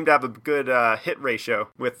 He seemed to have a good hit ratio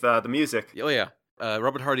with the music. Oh, yeah.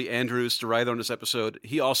 Robert Hardy Andrews, the writer on this episode,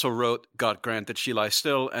 he also wrote God Grant That She Lies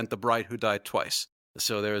Still and The Bride Who Died Twice.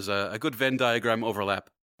 So there's a good Venn diagram overlap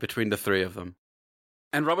between the three of them.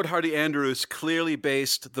 And Robert Hardy Andrews clearly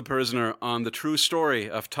based The Prisoner on the true story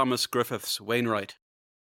of Thomas Griffith's Wainwright.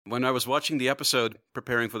 When I was watching the episode,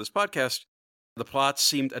 preparing for this podcast, the plot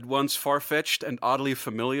seemed at once far-fetched and oddly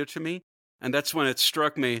familiar to me, and that's when it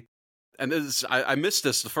struck me. And I missed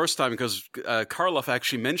this the first time because Karloff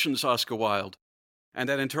actually mentions Oscar Wilde, and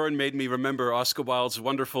that in turn made me remember Oscar Wilde's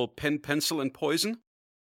wonderful Pen, Pencil, and Poison.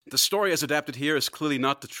 The story as adapted here is clearly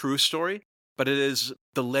not the true story, but it is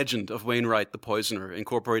the legend of Wainwright the Poisoner,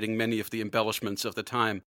 incorporating many of the embellishments of the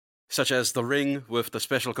time, such as the ring with the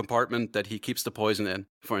special compartment that he keeps the poison in,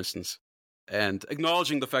 for instance. And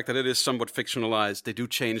acknowledging the fact that it is somewhat fictionalized, they do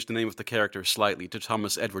change the name of the character slightly to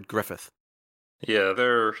Thomas Edward Griffith. Yeah,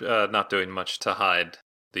 they're not doing much to hide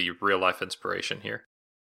the real-life inspiration here.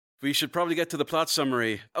 We should probably get to the plot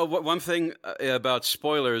summary. Oh, one thing about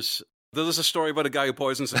spoilers. This is a story about a guy who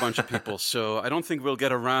poisons a bunch of people, so I don't think we'll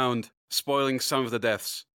get around spoiling some of the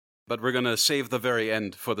deaths. But we're going to save the very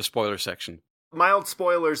end for the spoiler section. Mild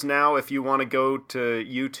spoilers now if you want to go to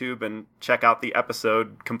YouTube and check out the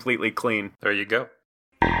episode completely clean. There you go.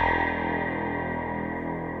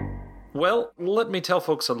 Well, let me tell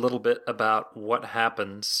folks a little bit about what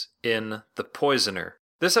happens in The Poisoner.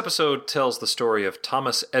 This episode tells the story of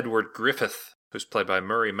Thomas Edward Griffith, who's played by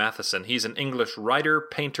Murray Matheson. He's an English writer,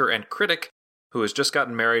 painter, and critic who has just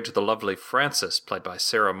gotten married to the lovely Frances, played by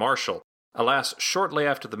Sarah Marshall. Alas, shortly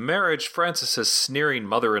after the marriage, Frances's sneering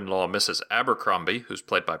mother-in-law, Mrs. Abercrombie, who's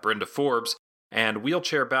played by Brenda Forbes, and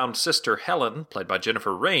wheelchair-bound sister Helen, played by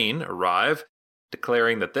Jennifer Rain, arrive,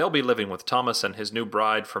 declaring that they'll be living with Thomas and his new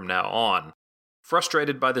bride from now on.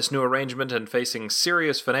 Frustrated by this new arrangement and facing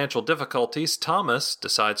serious financial difficulties, Thomas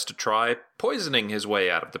decides to try poisoning his way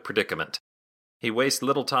out of the predicament. He wastes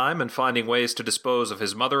little time in finding ways to dispose of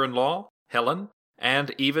his mother-in-law, Helen,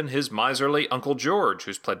 and even his miserly Uncle George,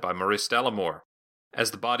 who's played by Maurice Dallimore.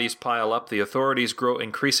 As the bodies pile up, the authorities grow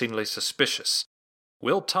increasingly suspicious.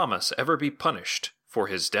 Will Thomas ever be punished for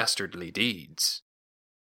his dastardly deeds?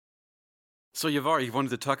 So, Yavar, you wanted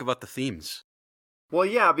to talk about the themes. Well,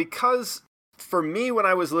 yeah, because for me, when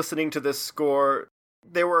I was listening to this score,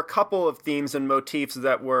 there were a couple of themes and motifs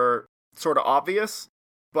that were sort of obvious,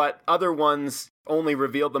 but other ones only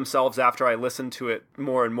revealed themselves after I listened to it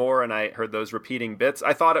more and more and I heard those repeating bits.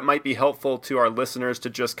 I thought it might be helpful to our listeners to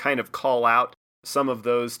just kind of call out some of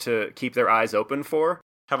those to keep their eyes open for.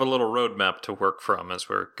 Have a little roadmap to work from as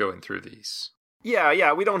we're going through these.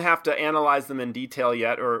 Yeah, we don't have to analyze them in detail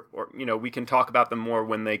yet, or we can talk about them more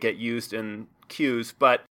when they get used in cues,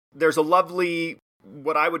 but there's a lovely,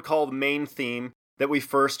 what I would call the main theme that we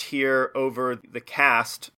first hear over the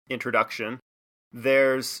cast introduction.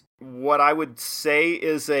 There's what I would say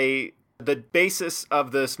is the basis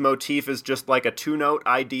of this motif is just like a 2-note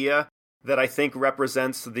idea that I think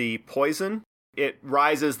represents the poison. It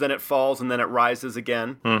rises, then it falls, and then it rises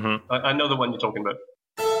again. Mm-hmm. I know the one you're talking about.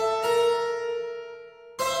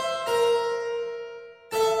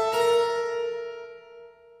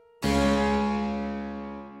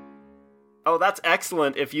 Oh, that's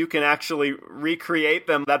excellent. If you can actually recreate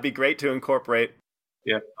them, that'd be great to incorporate.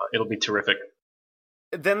 Yeah, it'll be terrific.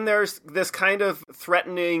 Then there's this kind of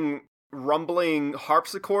threatening, rumbling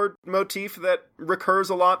harpsichord motif that recurs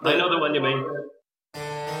a lot. I know the one you mean.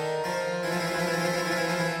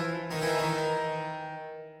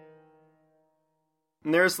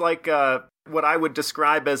 And there's like what I would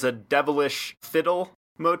describe as a devilish fiddle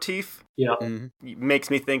motif. Yeah. Mm-hmm. It makes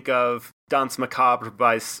me think of Danse Macabre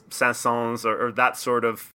by Saint-Saëns or that sort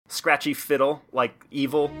of scratchy fiddle, like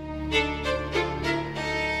evil.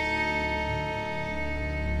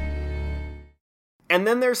 And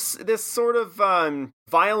then there's this sort of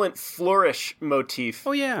violent flourish motif.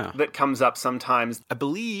 Oh, yeah. That comes up sometimes. I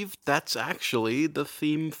believe that's actually the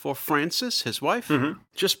theme for Frances, his wife,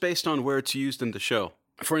 just based on where it's used in the show.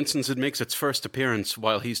 For instance, it makes its first appearance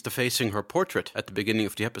while he's defacing her portrait at the beginning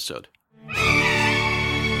of the episode.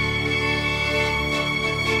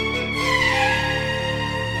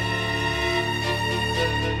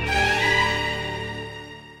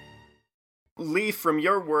 Lee from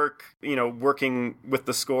your work, working with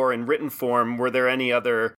the score in written form, were there any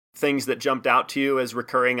other things that jumped out to you as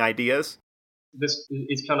recurring ideas? This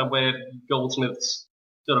is kind of where Goldsmith's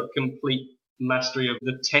sort of complete mastery of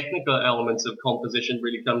the technical elements of composition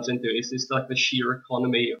really comes into it. It's like the sheer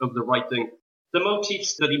economy of the writing. The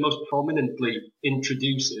motifs that he most prominently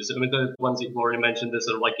introduces, I mean, the ones that you've already mentioned, there's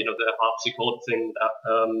sort of like, the harpsichord thing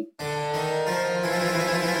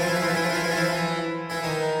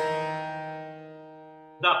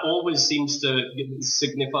that always seems to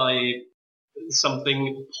signify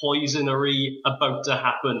something poisonery about to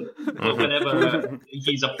happen. Whenever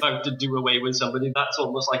he's about to do away with somebody, that's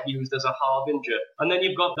almost like used as a harbinger. And then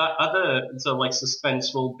you've got that other sort of like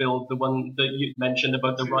suspenseful build, the one that you mentioned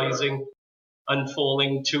about the rising and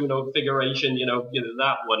falling two-note figuration,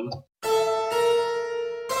 that one.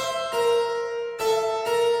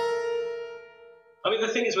 I mean, the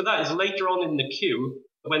thing is with that is later on in the cue,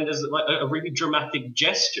 when there's like a really dramatic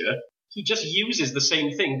gesture, he just uses the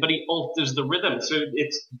same thing, but he alters the rhythm. So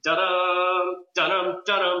it's da-dum, da-dum,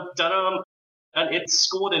 da-dum, da-dum, and it's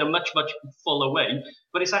scored in a much, much fuller way,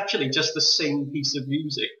 but it's actually just the same piece of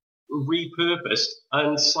music, repurposed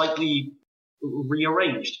and slightly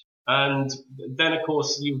rearranged. And then, of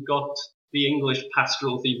course, you've got the English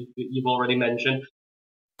pastoral theme that you've already mentioned.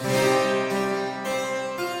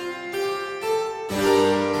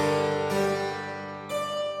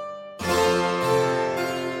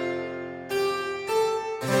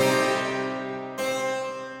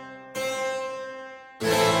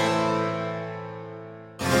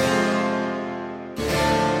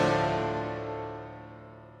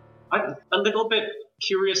 I'm a little bit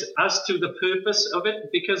curious as to the purpose of it,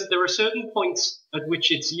 because there are certain points at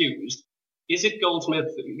which it's used. Is it Goldsmith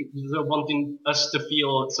wanting us to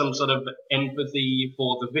feel some sort of empathy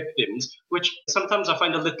for the victims, which sometimes I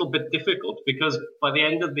find a little bit difficult, because by the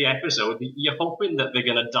end of the episode, you're hoping that they're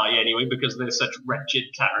going to die anyway because they're such wretched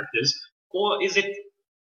characters? Or is it...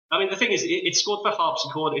 I mean, the thing is, it's scored for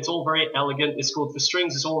harpsichord, it's all very elegant, it's scored for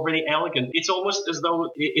strings, it's all very elegant. It's almost as though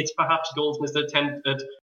it's perhaps Goldsmith's attempt at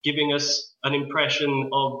giving us an impression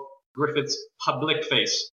of Griffith's public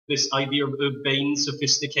face, this idea of urbane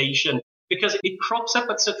sophistication, because it crops up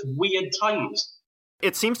at such weird times.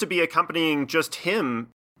 It seems to be accompanying just him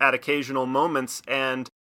at occasional moments, and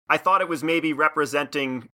I thought it was maybe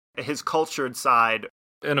representing his cultured side.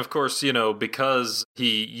 And of course, because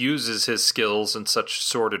he uses his skills in such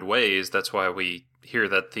sordid ways, that's why we hear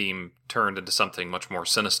that theme turned into something much more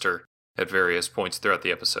sinister at various points throughout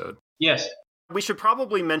the episode. Yes. We should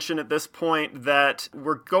probably mention at this point that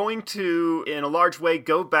we're going to, in a large way,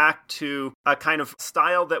 go back to a kind of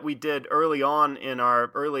style that we did early on in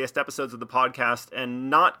our earliest episodes of the podcast and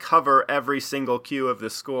not cover every single cue of the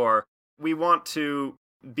score. We want to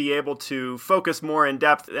be able to focus more in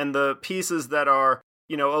depth, and the pieces that are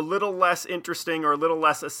a little less interesting or a little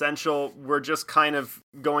less essential, we're just kind of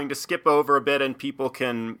going to skip over a bit and people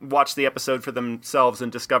can watch the episode for themselves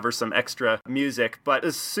and discover some extra music. But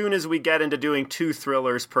as soon as we get into doing 2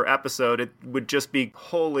 thrillers per episode, it would just be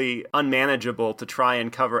wholly unmanageable to try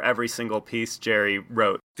and cover every single piece Jerry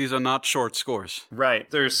wrote. These are not short scores.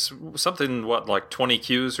 Right. There's something, like 20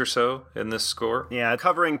 cues or so in this score? Yeah,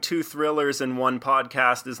 covering 2 thrillers in one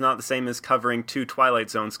podcast is not the same as covering 2 Twilight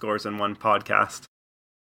Zone scores in one podcast.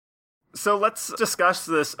 So let's discuss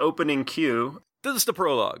this opening cue. This is the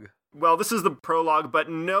prologue. Well, this is the prologue, but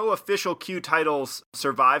no official cue titles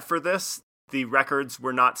survive for this. The records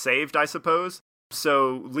were not saved, I suppose.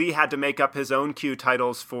 So Lee had to make up his own cue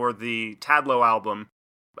titles for the Tadlow album.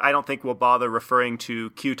 I don't think we'll bother referring to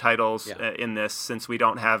cue titles in this, since we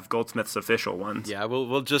don't have Goldsmith's official ones. Yeah,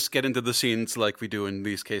 we'll just get into the scenes like we do in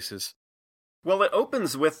these cases. Well, it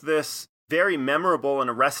opens with this very memorable and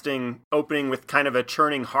arresting opening with kind of a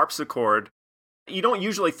churning harpsichord. You don't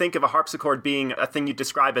usually think of a harpsichord being a thing you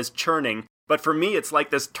describe as churning, but for me it's like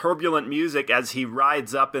this turbulent music as he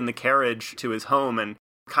rides up in the carriage to his home and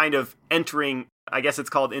kind of entering, I guess it's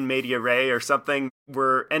called in media res or something.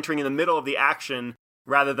 We're entering in the middle of the action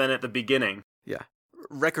rather than at the beginning. Yeah.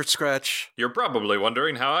 Record scratch. You're probably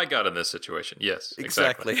wondering how I got in this situation. Yes,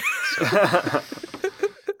 exactly.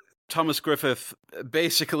 Thomas Griffith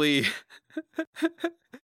basically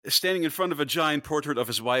standing in front of a giant portrait of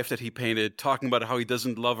his wife that he painted, talking about how he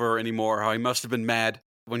doesn't love her anymore, how he must have been mad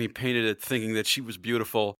when he painted it, thinking that she was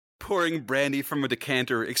beautiful, pouring brandy from a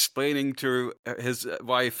decanter, explaining to his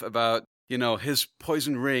wife about, his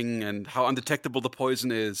poison ring and how undetectable the poison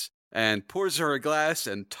is, and pours her a glass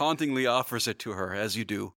and tauntingly offers it to her, as you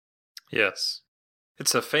do. Yes.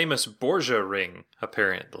 It's a famous Borgia ring,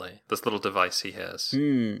 apparently, this little device he has.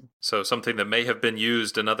 So something that may have been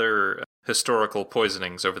used in other historical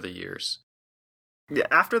poisonings over the years. Yeah,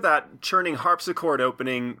 after that churning harpsichord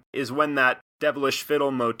opening is when that devilish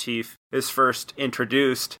fiddle motif is first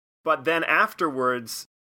introduced. But then afterwards,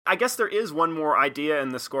 I guess there is one more idea in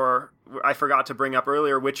the score I forgot to bring up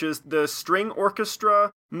earlier, which is the string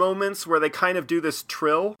orchestra moments where they kind of do this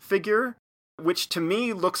trill figure, which to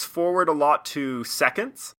me looks forward a lot to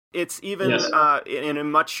seconds. It's even, in a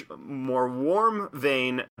much more warm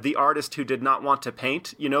vein, The Artist Who Did Not Want to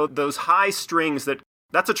Paint. You know, those high strings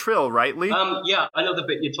that's a trill, right, Lee? Yeah, I know the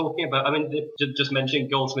bit you're talking about. I mean, just mentioning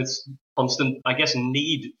Goldsmith's constant, I guess,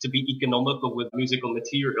 need to be economical with musical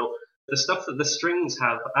material. The stuff that the strings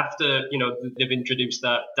have after, they've introduced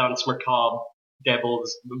that Dance Macabre,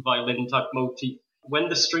 Devil's violin type motif. When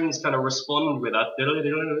the strings kind of respond with that,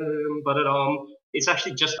 it's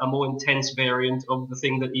actually just a more intense variant of the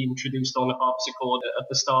thing that he introduced on a harpsichord at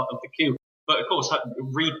the start of the cue. But of course,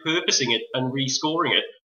 repurposing it and rescoring it,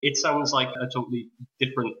 it sounds like a totally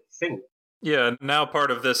different thing. Yeah, now part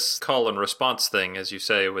of this call and response thing, as you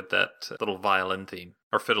say, with that little violin theme,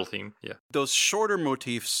 or fiddle theme, yeah. Those shorter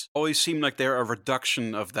motifs always seem like they're a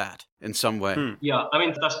reduction of that in some way. Yeah, I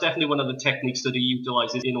mean, that's definitely one of the techniques that he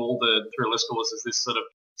utilizes in all the thriller scores, is this sort of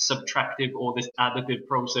subtractive or this additive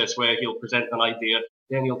process where he'll present an idea,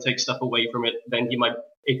 then he'll take stuff away from it, then he might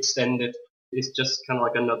extend it. It's just kind of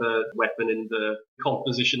like another weapon in the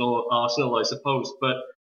compositional arsenal, I suppose. But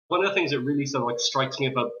one of the things that really sort of like strikes me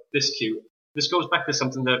about this cue, this goes back to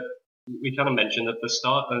something that we kind of mentioned at the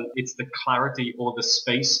start, and it's the clarity or the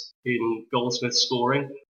space in Goldsmith's scoring.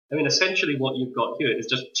 I mean, essentially what you've got here is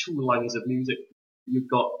just two lines of music. You've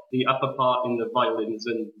got the upper part in the violins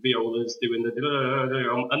and violas doing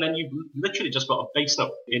the, and then you've literally just got a bass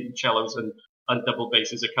note in cellos and double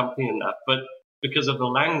basses accompanying that. But because of the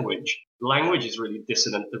language is really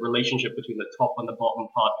dissonant, the relationship between the top and the bottom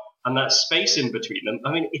part, and that space in between them,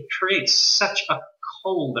 I mean, it creates such a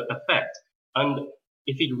cold effect. And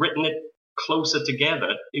if he'd written it closer together,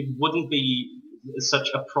 it wouldn't be such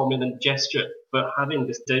a prominent gesture. But having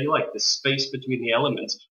this daylight, this space between the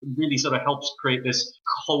elements, really sort of helps create this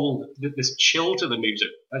cold, this chill to the music.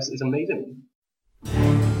 It's amazing.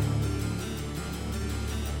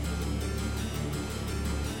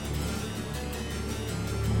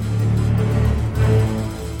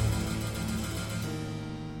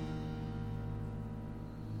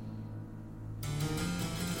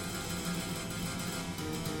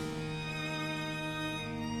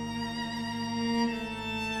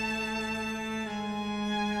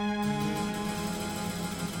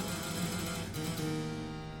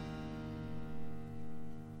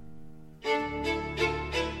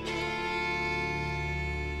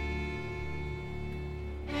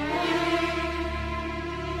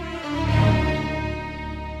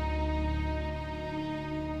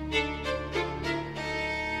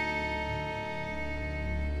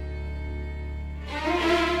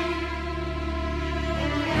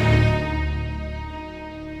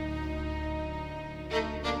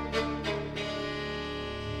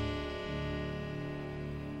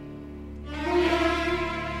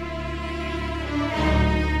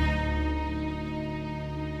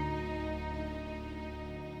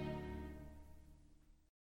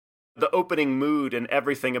 The opening mood and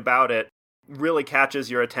everything about it really catches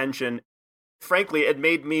your attention. Frankly, it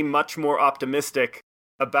made me much more optimistic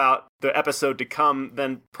about the episode to come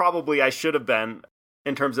than probably I should have been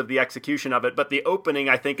in terms of the execution of it. But the opening,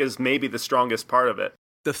 I think, is maybe the strongest part of it.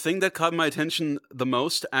 The thing that caught my attention the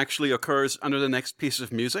most actually occurs under the next piece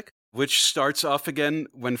of music, which starts off again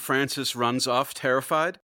when Frances runs off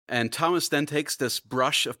terrified. And Thomas then takes this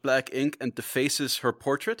brush of black ink and defaces her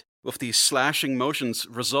portrait with these slashing motions,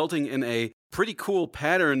 resulting in a pretty cool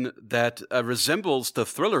pattern that resembles the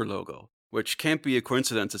Thriller logo, which can't be a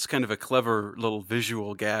coincidence. It's kind of a clever little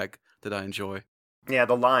visual gag that I enjoy. Yeah,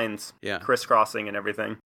 the lines, crisscrossing and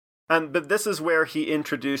everything. But this is where he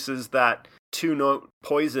introduces that two-note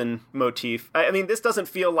poison motif. I mean, this doesn't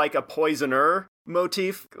feel like a poisoner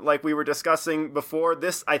motif like we were discussing before.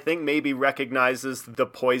 This, I think, maybe recognizes the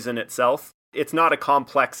poison itself. It's not a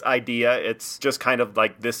complex idea. It's just kind of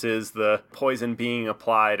like this is the poison being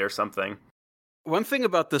applied or something. One thing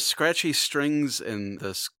about the scratchy strings in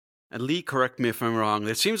this, and Lee, correct me if I'm wrong,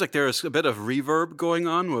 it seems like there's a bit of reverb going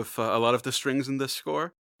on with a lot of the strings in this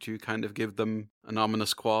score to kind of give them an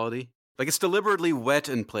ominous quality. Like it's deliberately wet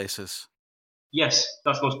in places. Yes,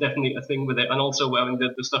 that's most definitely a thing with it. And also, I mean,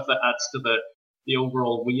 the stuff that adds to the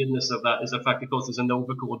overall weirdness of that is the fact, of course, there's a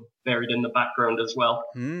Nova chord buried in the background as well,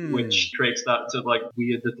 which creates that sort of like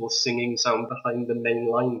weird little singing sound behind the main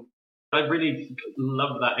line. I really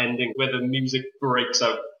love that ending where the music breaks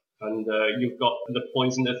out and you've got the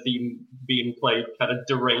Poisoner theme being played kind of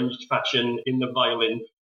deranged fashion in the violin.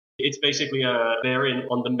 It's basically a variant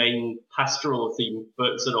on the main pastoral theme,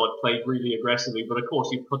 but sort of played really aggressively. But of course,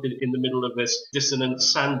 you put it in the middle of this dissonant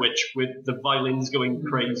sandwich with the violins going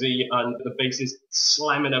crazy and the basses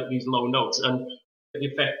slamming out these low notes, and the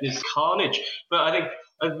effect is carnage. But I think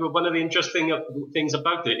one of the interesting things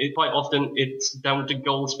about it, quite often it's down to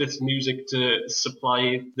Goldsmith's music to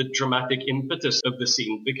supply the dramatic impetus of the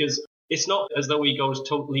scene, because it's not as though he goes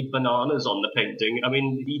totally bananas on the painting. I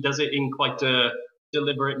mean, he does it in quite a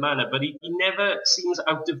deliberate manner, but he never seems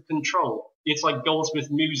out of control. It's like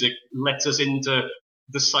Goldsmith's music lets us into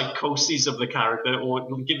the psychoses of the character, or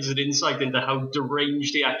gives an insight into how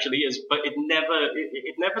deranged he actually is, but it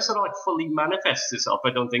never sort of like fully manifests itself, I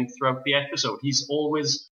don't think, throughout the episode. He's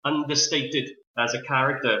always understated as a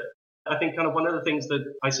character. I think kind of one of the things that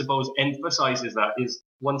I suppose emphasizes that is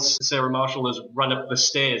once Sarah Marshall has run up the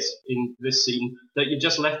stairs in this scene, that you're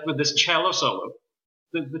just left with this cello solo.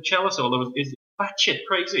 The cello solo is batshit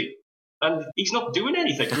crazy. And he's not doing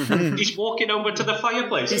anything. He's walking over to the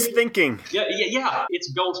fireplace. He's thinking. Yeah.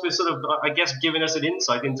 It's Goldsmith sort of, I guess, giving us an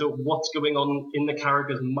insight into what's going on in the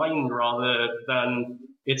character's mind rather than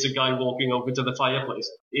it's a guy walking over to the fireplace.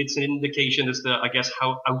 It's an indication as to, I guess,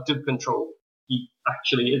 how out of control he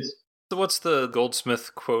actually is. So what's the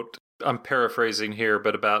Goldsmith quote? I'm paraphrasing here,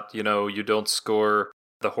 but about, you don't score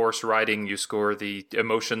the horse riding, you score the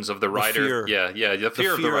emotions of the rider. Fear. Yeah, the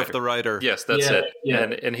fear of the rider. Yes, that's it.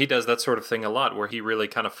 Yeah. And he does that sort of thing a lot, where he really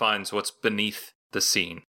kind of finds what's beneath the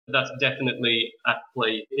scene. That's definitely at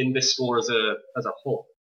play in this score as a whole.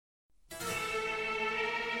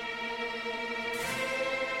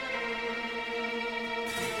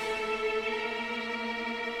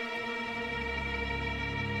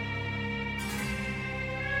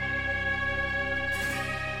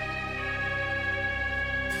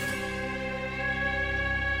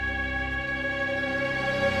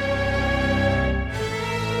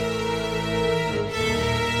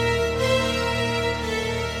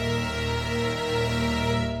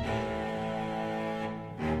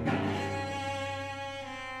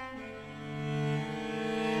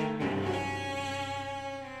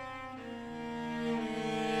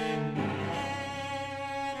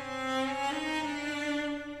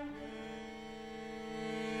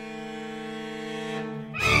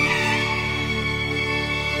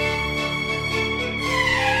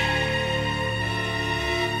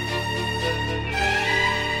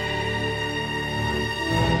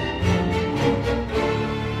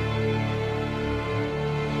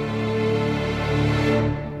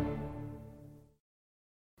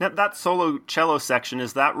 Now, that solo cello section,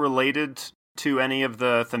 is that related to any of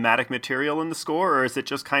the thematic material in the score, or is it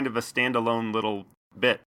just kind of a standalone little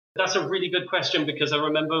bit? That's a really good question, because I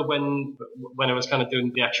remember when I was kind of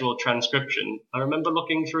doing the actual transcription, I remember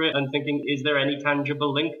looking through it and thinking, is there any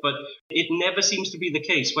tangible link? But it never seems to be the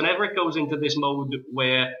case. Whenever it goes into this mode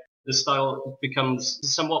where the style becomes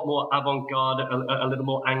somewhat more avant-garde, a little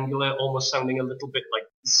more angular, almost sounding a little bit like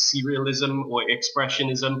serialism or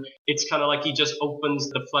expressionism, it's kind of like he just opens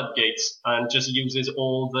the floodgates and just uses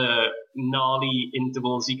all the gnarly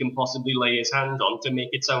intervals he can possibly lay his hand on to make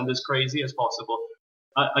it sound as crazy as possible.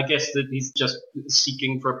 I guess that he's just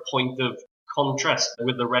seeking for a point of contrast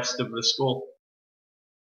with the rest of the score.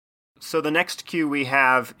 So the next cue we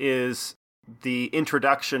have is the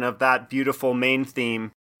introduction of that beautiful main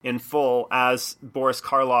theme in full as Boris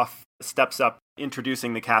Karloff steps up,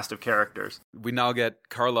 introducing the cast of characters. We now get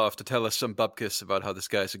Karloff to tell us some bupkis about how this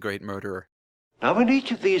guy's a great murderer. Now, in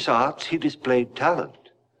each of these arts, he displayed talent,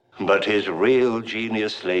 but his real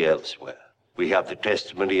genius lay elsewhere. We have the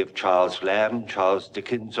testimony of Charles Lamb, Charles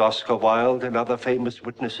Dickens, Oscar Wilde, and other famous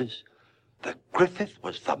witnesses. That Griffith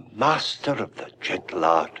was the master of the gentle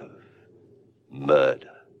art of murder.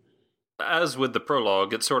 As with the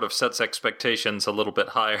prologue, it sort of sets expectations a little bit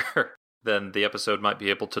higher than the episode might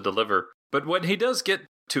be able to deliver. But when he does get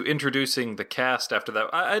to introducing the cast after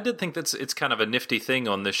that, I did think it's kind of a nifty thing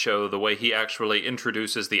on this show, the way he actually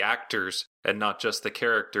introduces the actors and not just the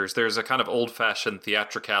characters. There's a kind of old-fashioned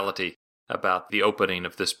theatricality about the opening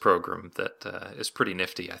of this program that is pretty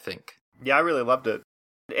nifty, I think. Yeah, I really loved it.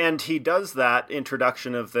 And he does that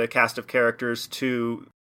introduction of the cast of characters to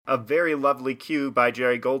a very lovely cue by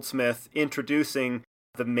Jerry Goldsmith introducing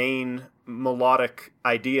the main melodic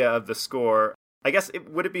idea of the score. I guess,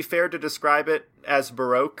 would it be fair to describe it as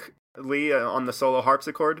Baroque, Lee, on the solo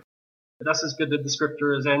harpsichord? That's as good a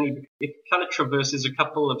descriptor as any. It kind of traverses a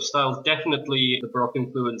couple of styles. Definitely the Baroque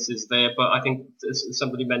influence is there, but I think, as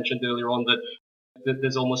somebody mentioned earlier on, that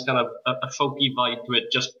there's almost kind of a folky vibe to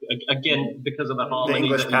it, just, again, because of the harmony. The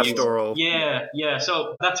English pastoral. Yeah.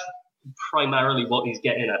 So that's primarily what he's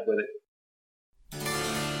getting at with it.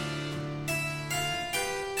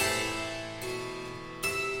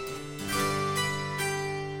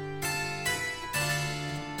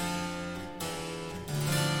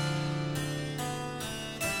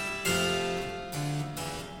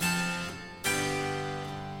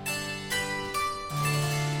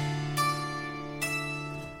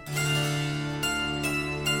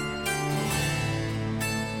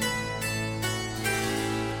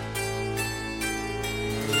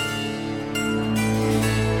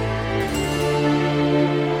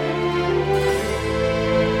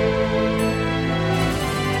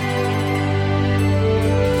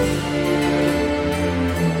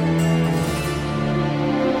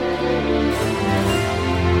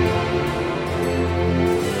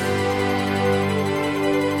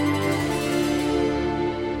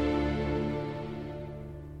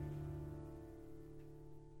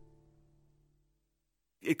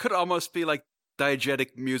 It could almost be like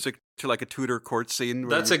diegetic music to like a Tudor court scene.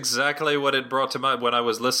 That's exactly what it brought to mind. When I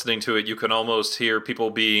was listening to it, you can almost hear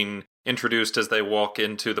people being introduced as they walk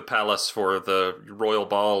into the palace for the royal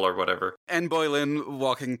ball or whatever. And Boylin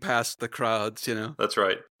walking past the crowds, That's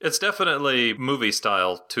right. It's definitely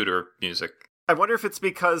movie-style Tudor music. I wonder if it's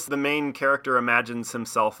because the main character imagines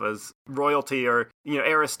himself as royalty or,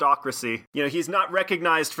 aristocracy. He's not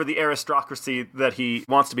recognized for the aristocracy that he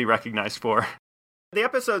wants to be recognized for. The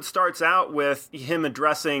episode starts out with him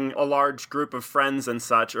addressing a large group of friends and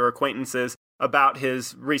such, or acquaintances, about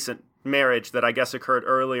his recent marriage that I guess occurred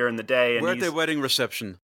earlier in the day. And we're at their wedding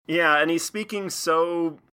reception. Yeah, and he's speaking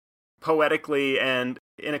so poetically and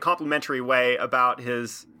in a complimentary way about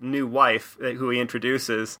his new wife, who he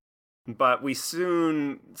introduces. But we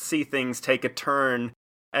soon see things take a turn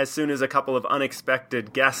as soon as a couple of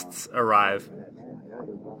unexpected guests arrive.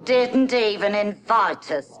 Didn't even invite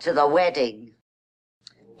us to the wedding.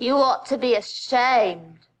 You ought to be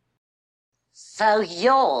ashamed. So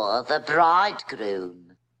you're the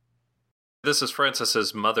bridegroom. This is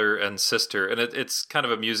Francis's mother and sister, and it's kind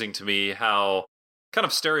of amusing to me how kind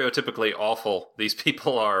of stereotypically awful these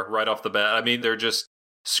people are right off the bat. I mean, they're just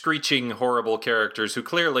screeching, horrible characters who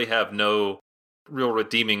clearly have no real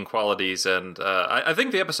redeeming qualities, and I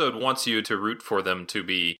think the episode wants you to root for them to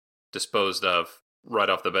be disposed of right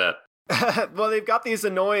off the bat. Well, they've got these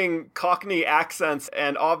annoying Cockney accents,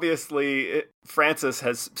 and obviously Francis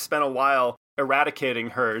has spent a while eradicating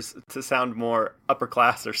hers to sound more upper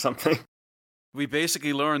class or something. We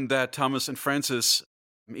basically learned that Thomas and Francis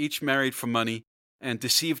each married for money and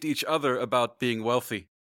deceived each other about being wealthy.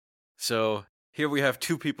 So here we have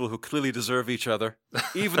two people who clearly deserve each other,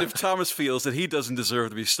 even if Thomas feels that he doesn't deserve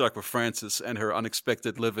to be stuck with Francis and her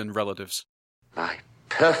unexpected live-in relatives. My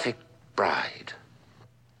perfect bride.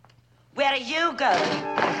 Where are you going?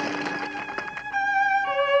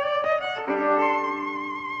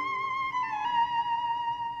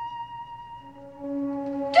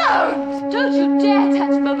 Don't you dare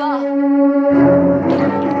touch Mama!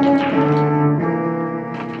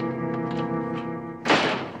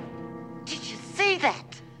 Did you see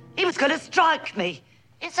that? He was going to strike me.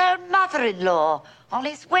 His own mother-in-law on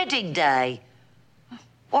his wedding day.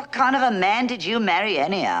 What kind of a man did you marry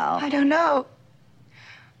anyhow? I don't know.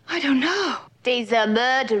 He's a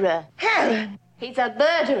murderer. Helen! He's a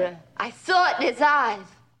murderer. I saw it in his eyes.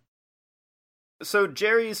 So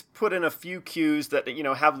Jerry's put in a few cues that,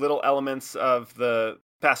 have little elements of the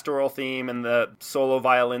pastoral theme and the solo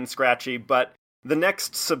violin scratchy, but the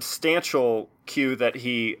next substantial cue that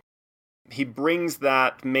he brings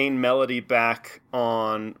that main melody back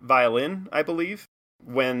on violin, I believe,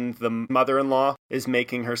 when the mother-in-law is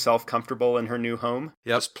making herself comfortable in her new home.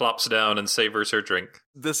 Yep. Just plops down and savors her drink.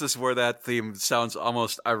 This is where that theme sounds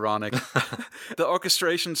almost ironic. The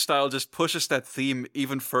orchestration style just pushes that theme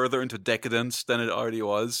even further into decadence than it already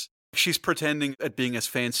was. She's pretending at being as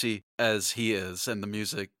fancy as he is, and the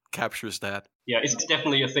music captures that. Yeah, it's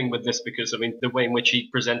definitely a thing with this because, the way in which he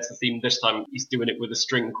presents the theme this time, he's doing it with a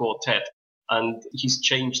string quartet. And he's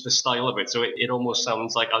changed the style of it, so it almost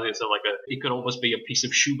sounds like it could almost be a piece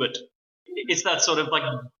of Schubert. It's that sort of like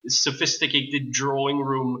sophisticated drawing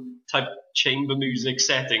room type chamber music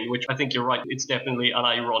setting, which I think you're right. It's definitely an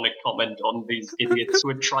ironic comment on these idiots who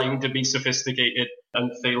are trying to be sophisticated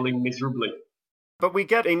and failing miserably. But we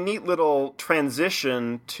get a neat little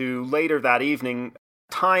transition to later that evening.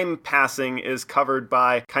 Time passing is covered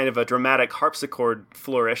by kind of a dramatic harpsichord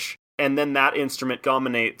flourish. And then that instrument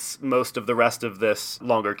dominates most of the rest of this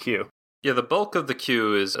longer cue. Yeah, the bulk of the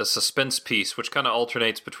cue is a suspense piece, which kind of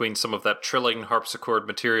alternates between some of that trilling harpsichord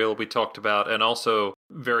material we talked about, and also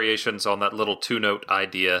variations on that little two-note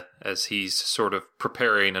idea as he's sort of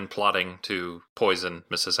preparing and plotting to poison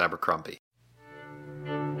Mrs. Abercrombie.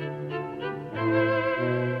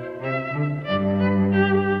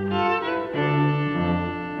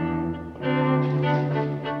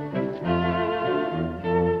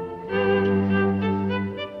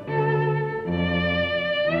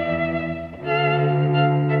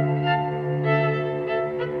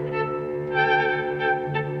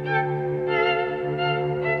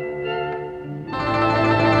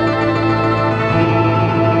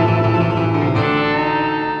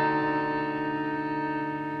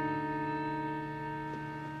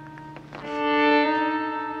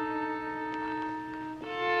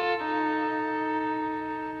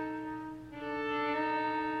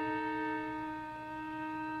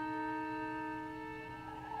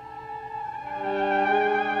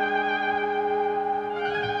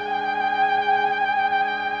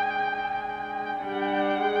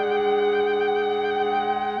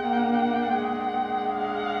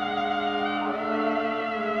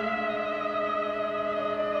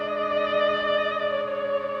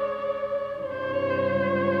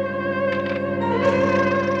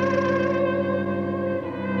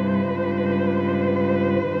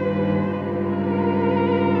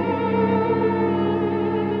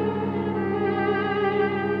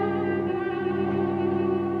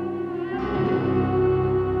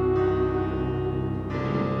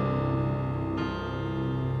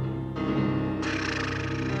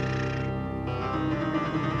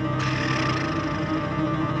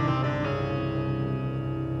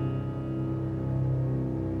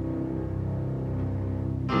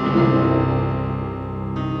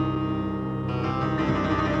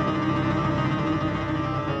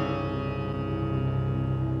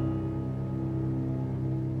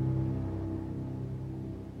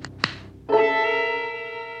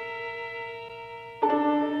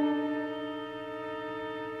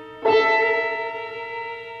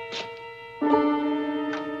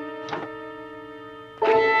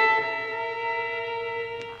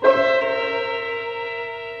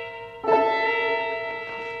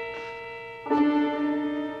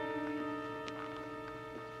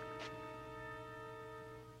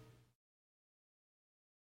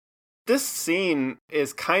 This scene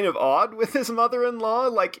is kind of odd with his mother-in-law.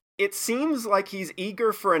 Like, it seems like he's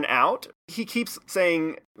eager for an out. He keeps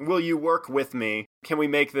saying, will you work with me? Can we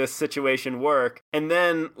make this situation work? And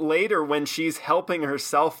then later, when she's helping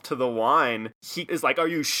herself to the wine, he is like, are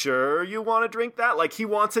you sure you want to drink that? Like, he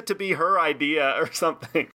wants it to be her idea or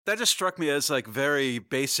something. That just struck me as like very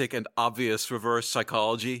basic and obvious reverse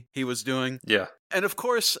psychology he was doing. Yeah. And of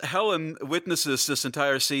course, Helen witnesses this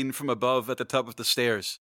entire scene from above at the top of the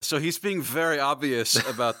stairs. So he's being very obvious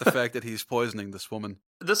about the fact that he's poisoning this woman.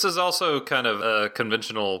 This is also kind of a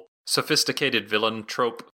conventional sophisticated villain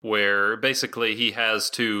trope where basically he has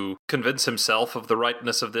to convince himself of the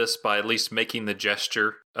rightness of this by at least making the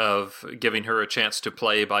gesture of giving her a chance to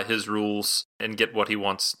play by his rules and get what he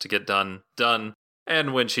wants to get done.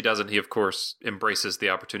 And when she doesn't, he of course embraces the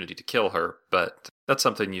opportunity to kill her. But that's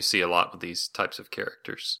something you see a lot with these types of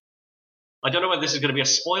characters. I don't know whether this is going to be a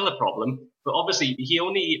spoiler problem, but obviously he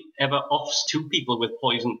only ever offs 2 people with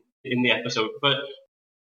poison in the episode. But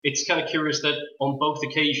it's kind of curious that on both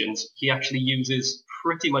occasions he actually uses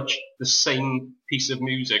pretty much the same piece of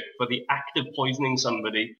music for the act of poisoning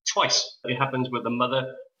somebody twice. It happens with the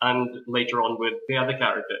mother and later on with the other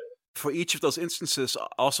character. For each of those instances,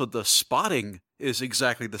 also the spotting is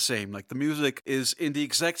exactly the same. Like the music is in the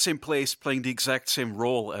exact same place, playing the exact same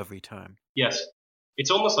role every time. Yes. It's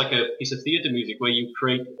almost like a piece of theatre music where you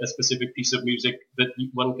create a specific piece of music that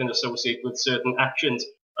one can associate with certain actions.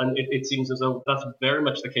 And it seems as though that's very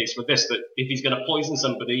much the case with this, that if he's going to poison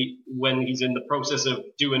somebody when he's in the process of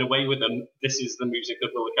doing away with them, this is the music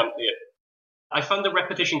that will accompany it. I found the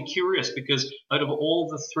repetition curious because out of all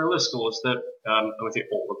the thriller scores that, I would say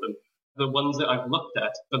all of them, the ones that I've looked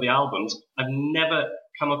at for the albums, I've never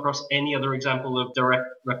come across any other example of direct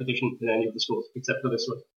repetition in any of the scores except for this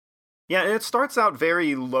one. Yeah, and it starts out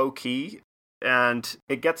very low-key, and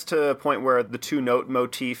it gets to a point where the 2-note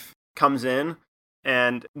motif comes in,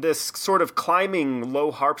 and this sort of climbing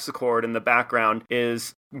low harpsichord in the background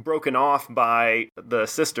is broken off by the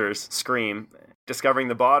sister's scream, discovering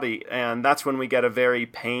the body, and that's when we get a very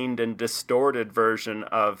pained and distorted version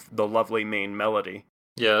of the lovely main melody.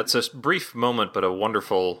 Yeah, it's a brief moment, but a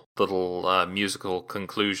wonderful little musical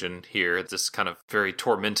conclusion here. This kind of very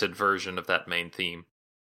tormented version of that main theme.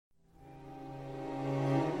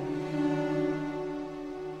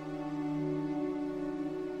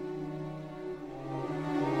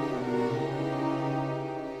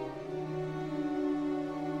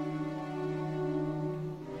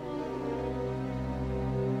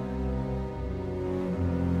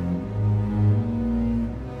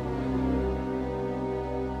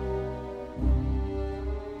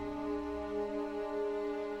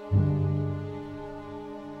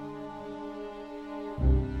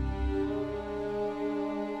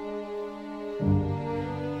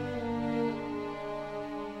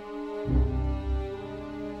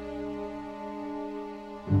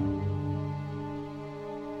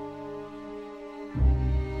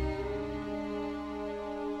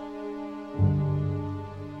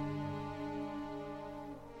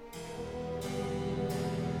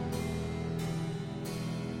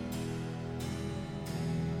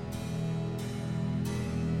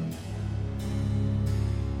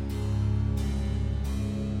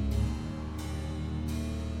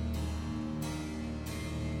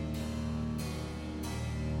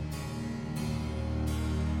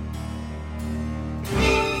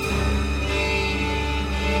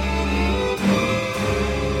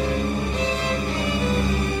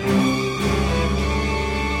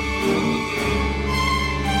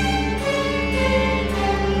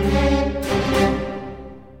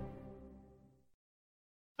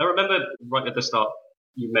 Right at the start,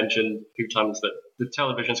 you mentioned a few times that the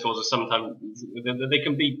television scores are sometimes, they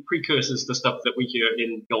can be precursors to stuff that we hear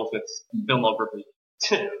in Goldsmith's filmography.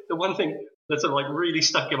 The one thing that sort of like really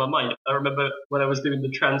stuck in my mind, I remember when I was doing the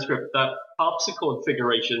transcript, that harpsichord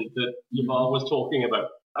figuration that Yavar was talking about.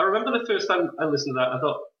 I remember the first time I listened to that, I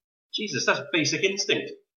thought, Jesus, that's Basic Instinct.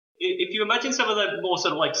 If you imagine some of the more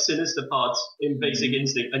sort of like sinister parts in Basic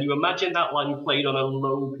Instinct, and you imagine that line played on a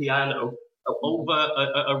low piano, over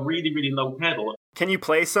a really, really low pedal. Can you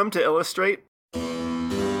play some to illustrate?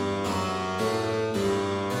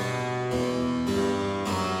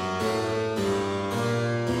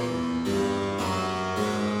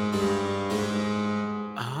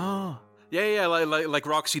 Oh, yeah, like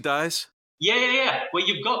Roxy Dies? Yeah. Where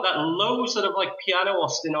you've got that low sort of like piano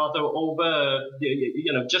ostinato over,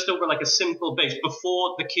 just over like a simple bass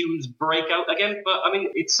before the cues break out again. But I mean,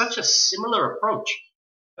 it's such a similar approach.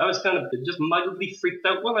 I was kind of just mildly freaked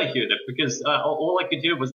out when I heard it because all I could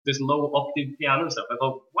hear was this low octave piano stuff. I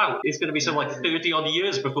thought, wow, it's going to be something like 30 odd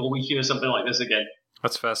years before we hear something like this again.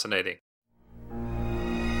 That's fascinating.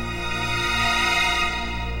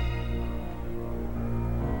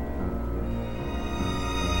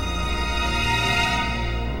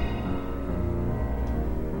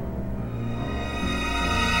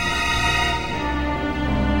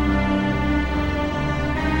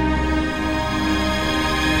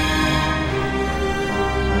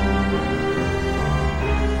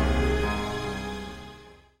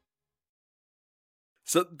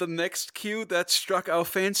 So the next cue that struck our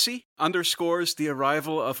fancy underscores the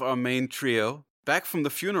arrival of our main trio, back from the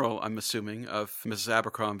funeral, I'm assuming, of Mrs.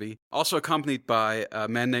 Abercrombie, also accompanied by a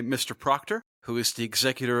man named Mr. Proctor, who is the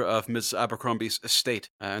executor of Mrs. Abercrombie's estate,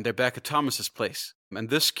 and they're back at Thomas's place. And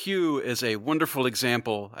this cue is a wonderful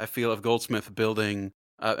example, I feel, of Goldsmith building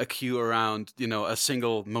a cue around, a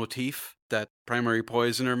single motif, that primary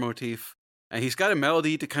poisoner motif. And he's got a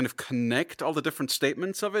melody to kind of connect all the different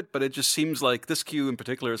statements of it, but it just seems like this cue in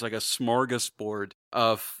particular is like a smorgasbord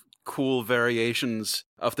of cool variations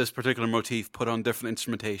of this particular motif put on different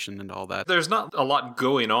instrumentation and all that. There's not a lot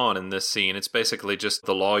going on in this scene. It's basically just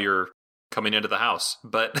the lawyer coming into the house,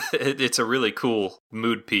 but it's a really cool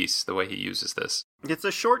mood piece, the way he uses this. It's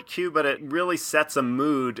a short cue, but it really sets a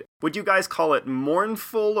mood. Would you guys call it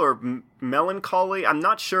mournful or melancholy? I'm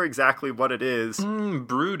not sure exactly what it is.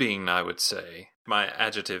 Brooding, I would say. My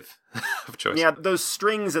adjective of choice. Yeah, those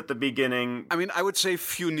strings at the beginning. I mean, I would say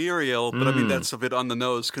funereal, but I mean, that's a bit on the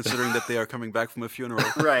nose, considering that they are coming back from a funeral.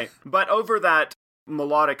 Right. But over that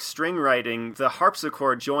melodic string writing, the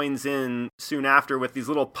harpsichord joins in soon after with these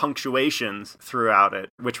little punctuations throughout it,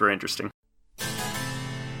 which were interesting.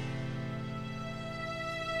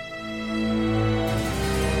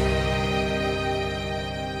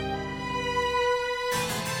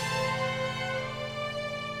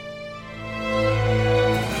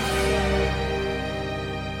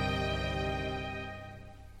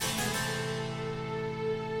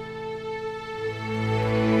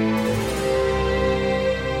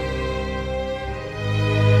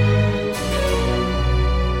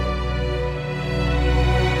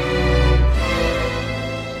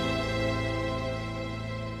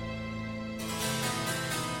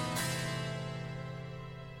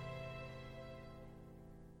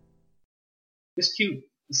 This cue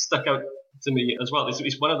stuck out to me as well.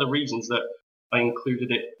 It's one of the reasons that I included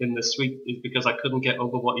it in the suite, is because I couldn't get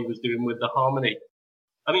over what he was doing with the harmony.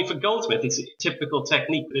 I mean, for Goldsmith, it's a typical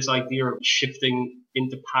technique, this idea of shifting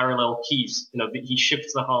into parallel keys. He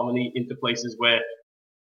shifts the harmony into places where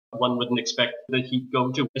one wouldn't expect that he'd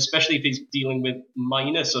go to, especially if he's dealing with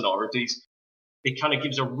minor sonorities. It kind of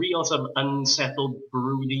gives a real sort of unsettled,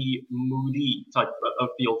 broody, moody type of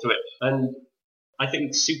feel to it. And I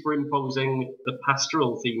think superimposing the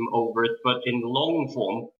pastoral theme over it, but in long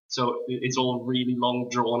form, so it's all really long,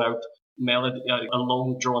 drawn-out melody, a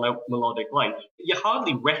long, drawn-out melodic line. You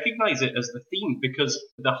hardly recognize it as the theme because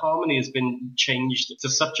the harmony has been changed to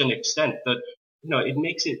such an extent that, it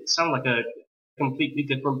makes it sound like a completely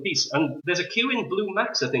different piece. And there's a cue in Blue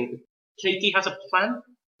Max, I think. Katie Has a Plan,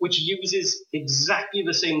 which uses exactly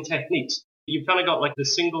the same techniques. You've kind of got like the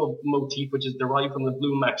single motif, which is derived from the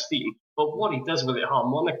Blue Max theme. But what he does with it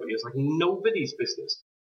harmonically is like nobody's business.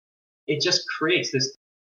 It just creates this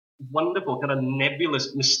wonderful kind of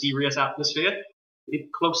nebulous, mysterious atmosphere.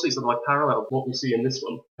 It closely sort of like parallels what we see in this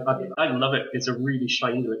one. I love it. It's a really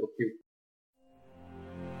shiny little cue.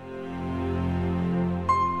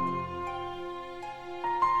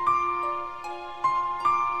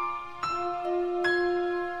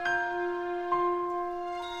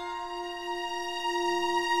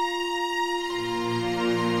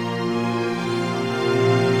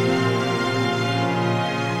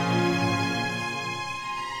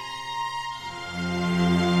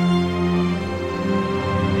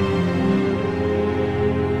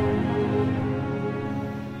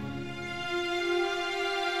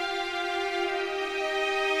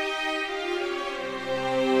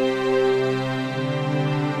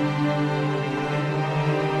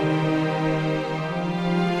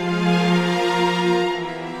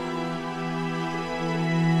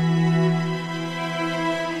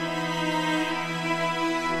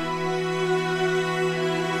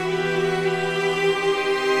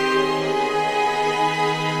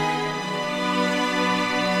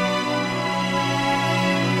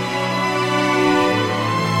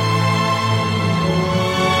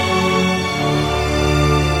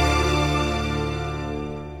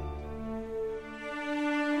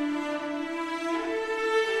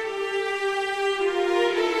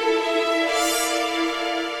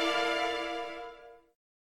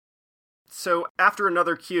 So after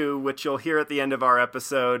another cue, which you'll hear at the end of our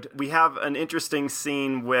episode, we have an interesting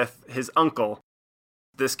scene with his uncle.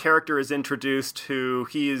 This character is introduced who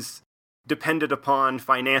he's dependent upon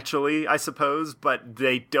financially, I suppose, but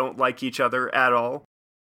they don't like each other at all.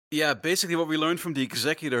 Yeah, basically what we learned from the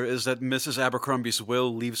executor is that Mrs. Abercrombie's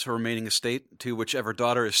will leaves her remaining estate to whichever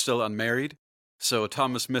daughter is still unmarried. So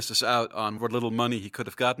Thomas misses out on what little money he could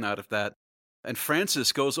have gotten out of that. And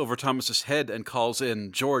Francis goes over Thomas's head and calls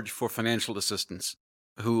in George for financial assistance,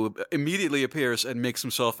 who immediately appears and makes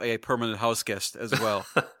himself a permanent house guest as well.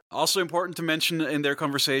 Also important to mention in their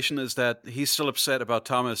conversation is that he's still upset about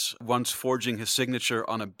Thomas once forging his signature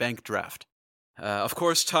on a bank draft. Of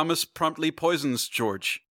course, Thomas promptly poisons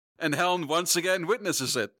George, and Helen once again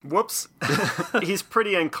witnesses it. Whoops. He's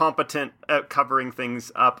pretty incompetent at covering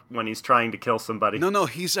things up when he's trying to kill somebody. No,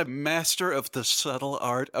 he's a master of the subtle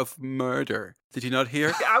art of murder. Did you not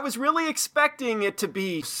hear? I was really expecting it to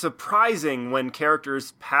be surprising when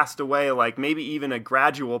characters passed away, like maybe even a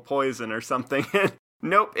gradual poison or something.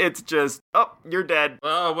 Nope, it's just, oh, you're dead.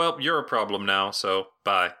 Oh, well, you're a problem now, so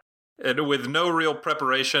bye. And with no real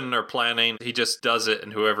preparation or planning, he just does it,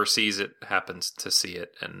 and whoever sees it happens to see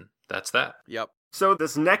it, and that's that. Yep. So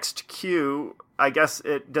this next cue, I guess,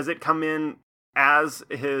 does it come in as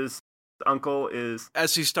his uncle is...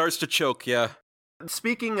 As he starts to choke, yeah.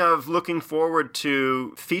 Speaking of looking forward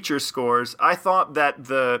to feature scores, I thought that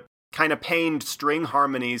the kind of pained string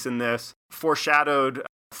harmonies in this foreshadowed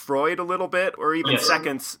Freud a little bit, or even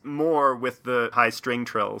seconds more with the high string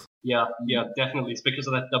trills. Yeah, definitely. It's because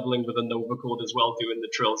of that doubling with a Nova chord as well, doing the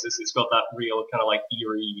trills. It's got that real kind of like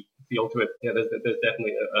eerie feel to it. Yeah, there's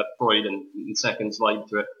definitely a Freud and seconds vibe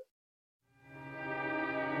to it.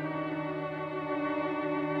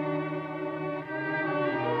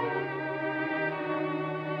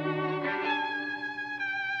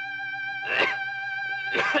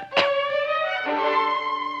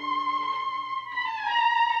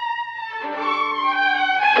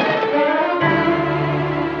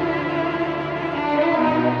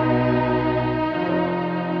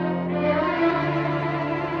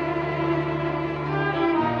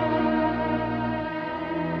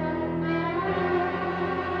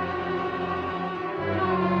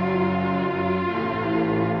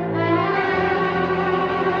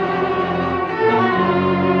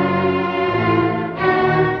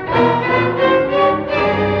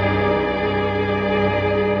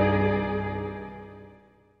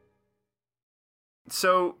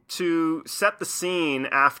 So to set the scene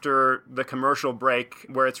after the commercial break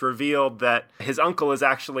where it's revealed that his uncle is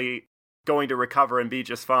actually going to recover and be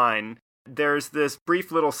just fine, there's this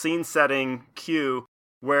brief little scene setting cue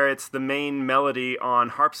where it's the main melody on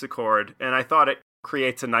harpsichord, and I thought it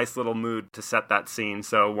creates a nice little mood to set that scene,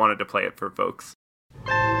 so wanted to play it for folks.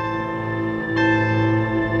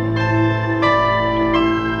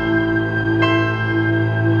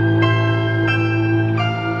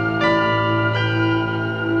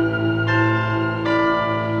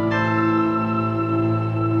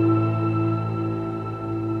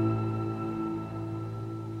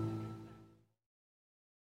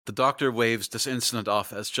 The doctor waves this incident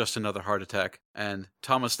off as just another heart attack, and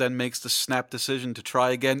Thomas then makes the snap decision to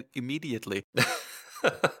try again immediately.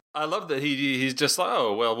 I love that he's just like,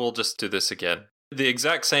 oh, well, we'll just do this again. The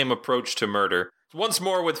exact same approach to murder. Once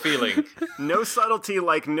more with feeling. No subtlety,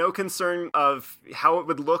 like no concern of how it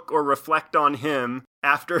would look or reflect on him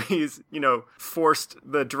after he's, forced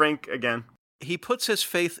the drink again. He puts his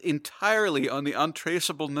faith entirely on the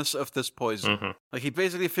untraceableness of this poison. Mm-hmm. Like, he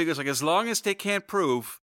basically figures, like, as long as they can't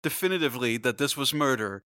prove definitively that this was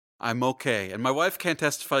murder, I'm okay. And my wife can't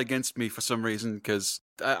testify against me for some reason, because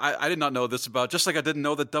I did not know this about, just like I didn't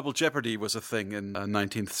know that double jeopardy was a thing in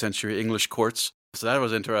 19th century English courts. So that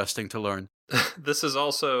was interesting to learn. This is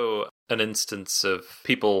also an instance of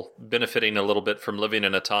people benefiting a little bit from living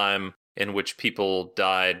in a time in which people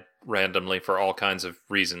died randomly for all kinds of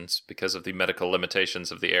reasons because of the medical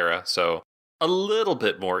limitations of the era. So a little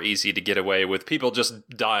bit more easy to get away with people just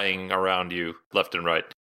dying around you left and right.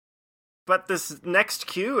 But this next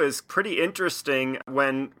cue is pretty interesting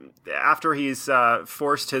when, after he's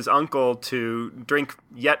forced his uncle to drink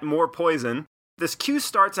yet more poison, this cue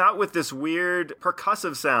starts out with this weird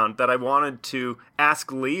percussive sound that I wanted to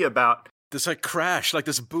ask Lee about. This crash, like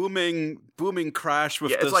this booming crash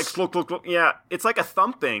with it's like sluk, sluk, sluk. Yeah, it's like a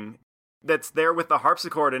thumping that's there with the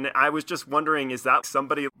harpsichord, and I was just wondering, is that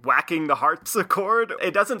somebody whacking the harpsichord?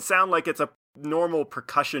 It doesn't sound like it's a normal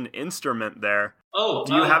percussion instrument there. Oh,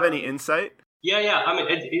 do you have any insight? Yeah. I mean,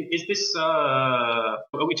 is this? Are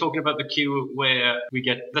we talking about the cue where we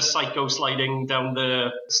get the psycho sliding down the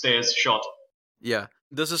stairs shot? Yeah,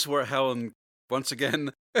 this is where Helen once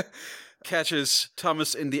again catches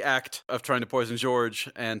Thomas in the act of trying to poison George,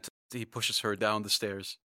 and he pushes her down the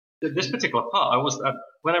stairs. This particular part,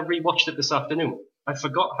 when I rewatched it this afternoon, I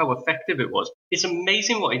forgot how effective it was. It's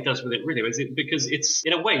amazing what he does with it, really, is it? Because it's,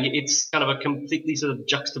 in a way, it's kind of a completely sort of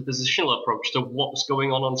juxtapositional approach to what's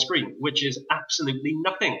going on screen, which is absolutely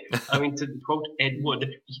nothing. I mean, to quote Ed Wood,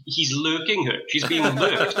 he's lurking her. She's being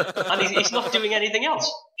lurked, and he's not doing anything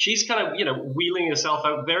else. She's kind of, wheeling herself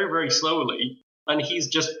out very, very slowly, and he's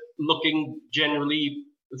just looking generally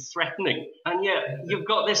threatening. And yet you've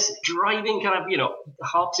got this driving kind of,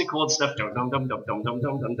 harpsichord stuff, dum dum dum dum dum dum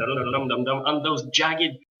dum dum dum dum dum, and those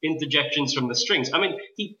jagged interjections from the strings. I mean,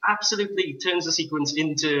 he absolutely turns the sequence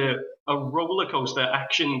into a roller coaster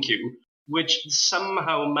action cue, which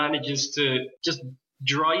somehow manages to just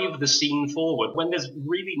drive the scene forward when there's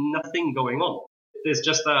really nothing going on. There's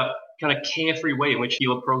just that kind of carefree way in which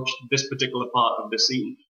he'll approach this particular part of the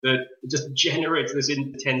scene that just generates this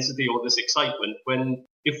intensity or this excitement when,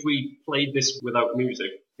 if we played this without music,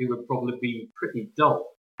 it would probably be pretty dull.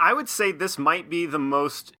 I would say this might be the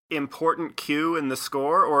most important cue in the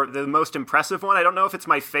score, or the most impressive one. I don't know if it's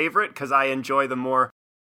my favorite, because I enjoy the more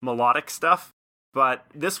melodic stuff, but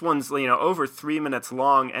this one's, over 3 minutes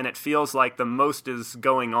long, and it feels like the most is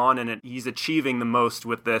going on, and he's achieving the most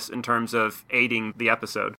with this in terms of aiding the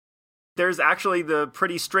episode. There's actually the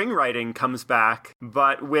pretty string writing comes back,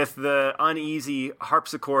 but with the uneasy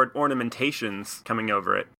harpsichord ornamentations coming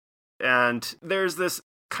over it. And there's this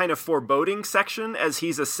kind of foreboding section as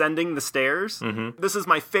he's ascending the stairs. Mm-hmm. This is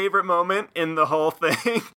my favorite moment in the whole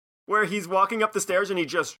thing, where he's walking up the stairs and he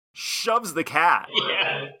just shoves the cat.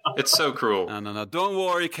 Yeah. It's so cruel. No. Don't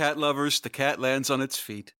worry, cat lovers. The cat lands on its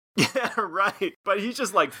feet. Yeah, right. But he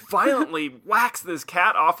just violently whacks this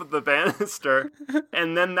cat off of the banister.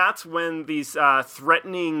 And then that's when these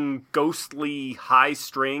threatening, ghostly high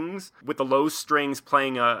strings with the low strings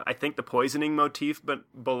playing, I think, the poisoning motif but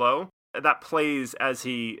below. That plays as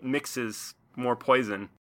he mixes more poison.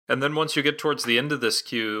 And then once you get towards the end of this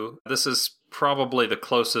cue, this is probably the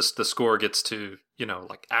closest the score gets to,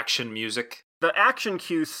 action music. The action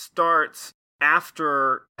cue starts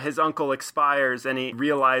after his uncle expires and he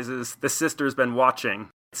realizes the sister's been watching.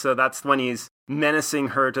 So that's when he's menacing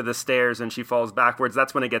her to the stairs and she falls backwards.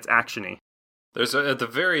 That's when it gets actiony. There's at the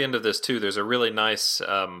very end of this, too, there's a really nice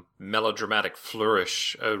melodramatic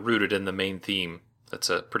flourish rooted in the main theme. That's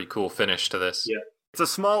a pretty cool finish to this. Yeah. It's a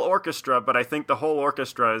small orchestra, but I think the whole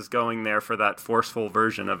orchestra is going there for that forceful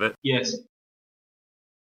version of it. Yes.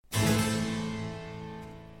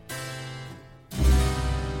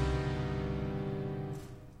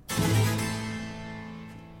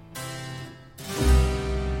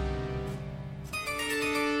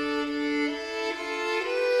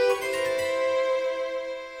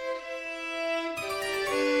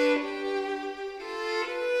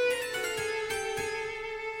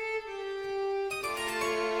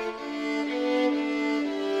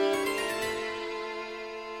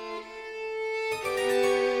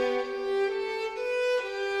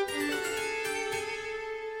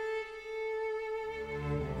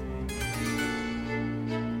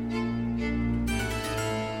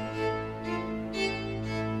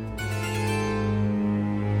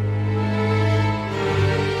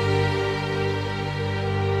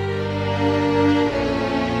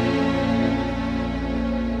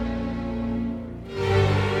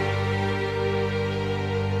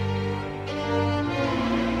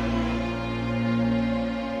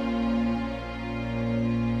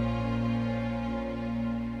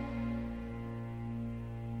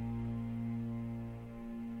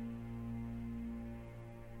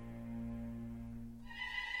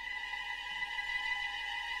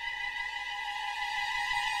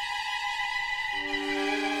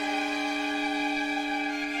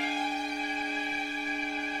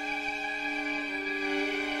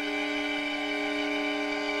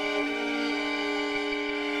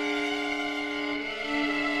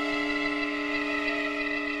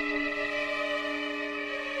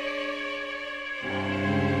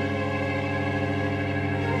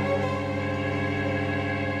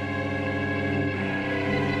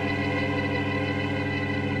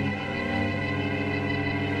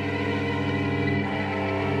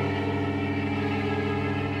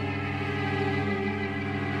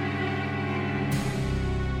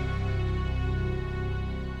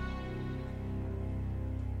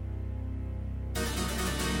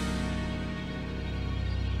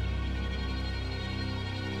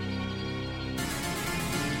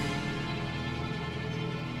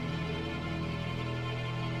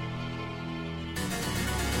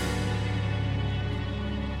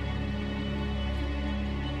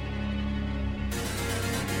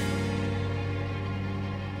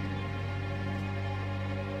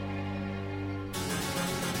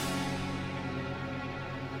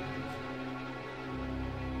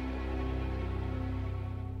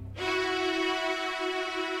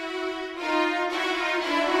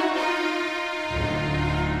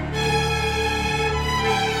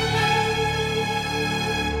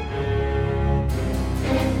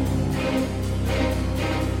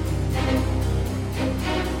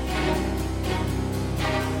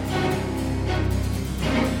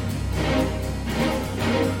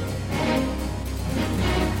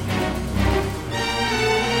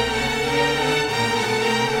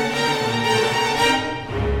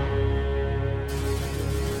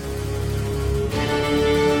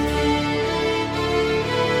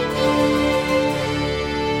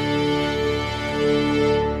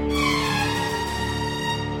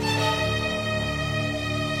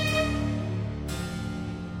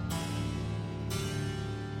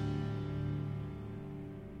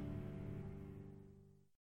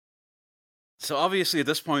 So obviously at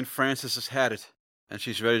this point, Frances has had it, and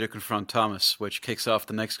she's ready to confront Thomas, which kicks off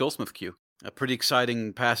the next Goldsmith cue. A pretty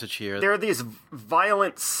exciting passage here. There are these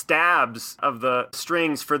violent stabs of the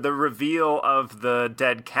strings for the reveal of the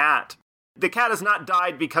dead cat. The cat has not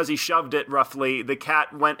died because he shoved it roughly. The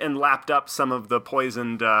cat went and lapped up some of the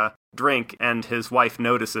poisoned drink, and his wife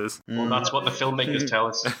notices. Well, that's what the filmmakers tell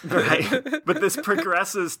us. Right. But this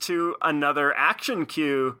progresses to another action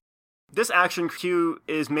cue. This action cue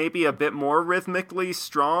is maybe a bit more rhythmically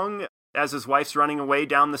strong as his wife's running away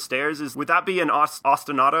down the stairs. Would that be an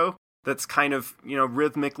ostinato that's kind of,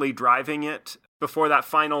 rhythmically driving it before that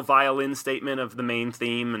final violin statement of the main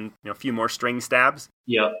theme and a few more string stabs?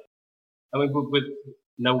 Yeah. I mean,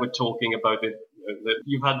 now we're talking about it, that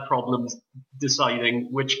you've had problems deciding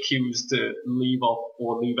which cues to leave off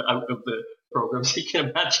or leave out of the program. So you can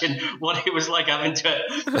imagine what it was like having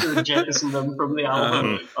to jettison them from the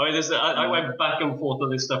album. I mean, I went back and forth on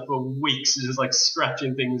this stuff for weeks, just like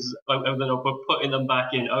scratching things out of the notebook, putting them back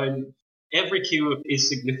in. I mean, every cue is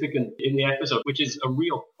significant in the episode, which is a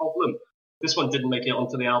real problem. This one didn't make it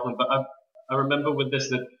onto the album, but I remember with this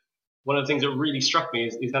that one of the things that really struck me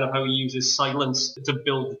is kind of how he uses silence to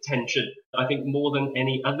build tension. I think more than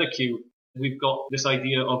any other cue, we've got this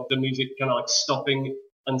idea of the music kind of like stopping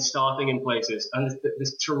and starting in places, and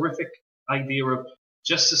this terrific idea of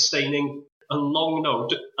just sustaining a long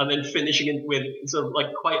note and then finishing it with sort of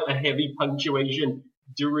like quite a heavy punctuation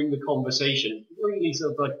during the conversation. Really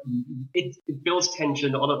sort of like, it builds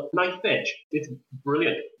tension on a knife edge. It's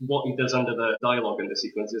brilliant what he does under the dialogue in the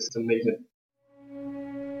sequence. It's amazing.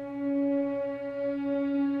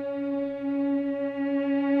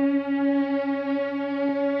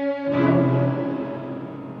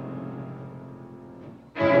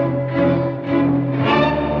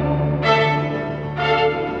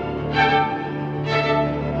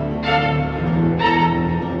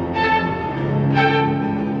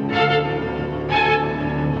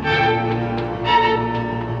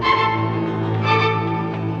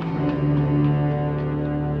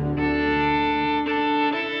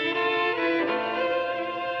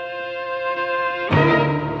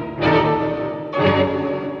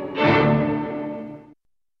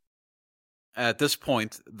 At this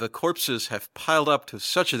point, the corpses have piled up to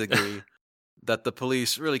such a degree that the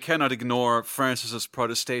police really cannot ignore Frances's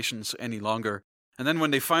protestations any longer. And then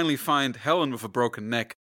when they finally find Helen with a broken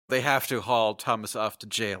neck, they have to haul Thomas off to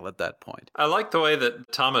jail at that point. I like the way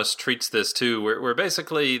that Thomas treats this, too, where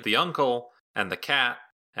basically the uncle and the cat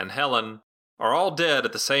and Helen are all dead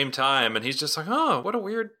at the same time, and he's just like, oh, what a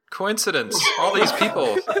weird coincidence. All these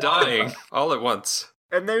people dying all at once.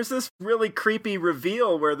 And there's this really creepy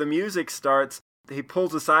reveal where the music starts. He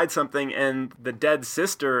pulls aside something, and the dead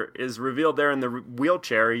sister is revealed there in the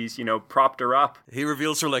wheelchair. He's, propped her up. He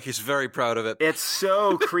reveals her like he's very proud of it. It's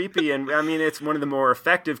so creepy, and I mean, it's one of the more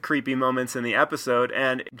effective creepy moments in the episode,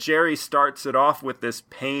 and Jerry starts it off with this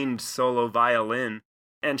pained solo violin.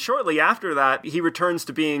 And shortly after that, he returns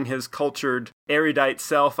to being his cultured, erudite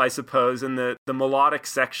self, I suppose, and the melodic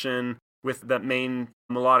section with that main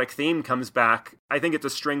melodic theme comes back. I think it's a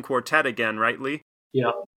string quartet again, right, Lee?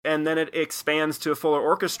 Yeah. And then it expands to a fuller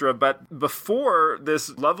orchestra. But before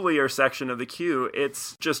this lovelier section of the cue,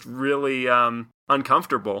 it's just really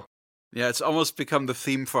uncomfortable. Yeah, it's almost become the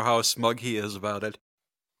theme for how smug he is about it.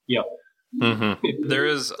 Yeah. Mm-hmm. There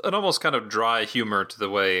is an almost kind of dry humor to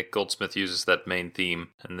the way Goldsmith uses that main theme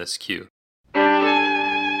in this cue.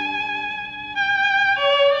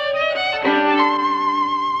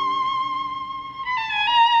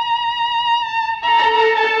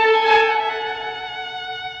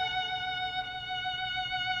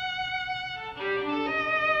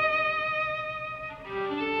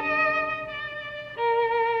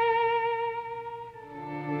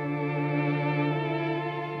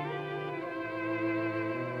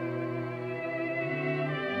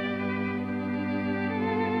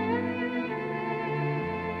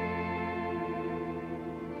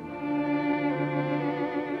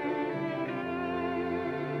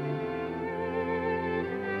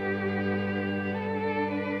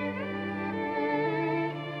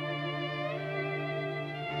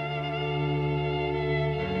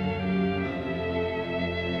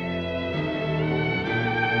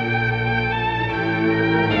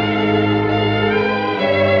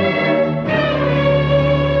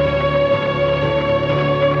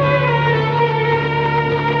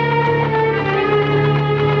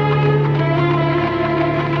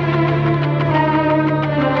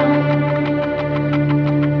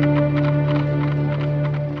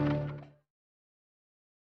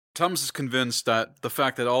 Thomas is convinced that the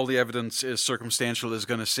fact that all the evidence is circumstantial is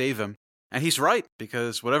going to save him. And he's right,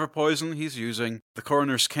 because whatever poison he's using, the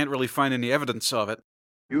coroners can't really find any evidence of it.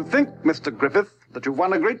 You think, Mr. Griffith, that you've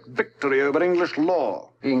won a great victory over English law.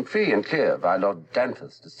 Being free and clear by Lord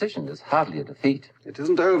Danforth's decision is hardly a defeat. It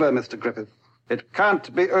isn't over, Mr. Griffith. It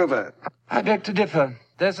can't be over. I beg to differ.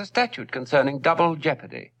 There's a statute concerning double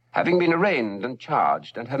jeopardy. Having been arraigned and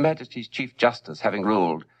charged, and Her Majesty's Chief Justice having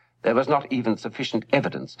ruled, there was not even sufficient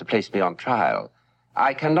evidence to place me on trial.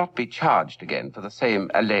 I cannot be charged again for the same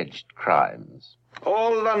alleged crimes.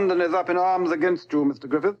 All London is up in arms against you, Mr.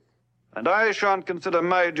 Griffith, and I shan't consider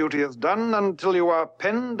my duty as done until you are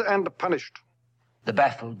penned and punished. The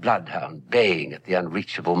baffled bloodhound baying at the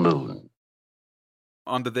unreachable moon.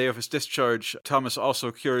 On the day of his discharge, Thomas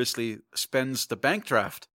also curiously spends the bank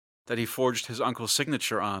draft that he forged his uncle's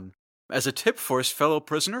signature on as a tip for his fellow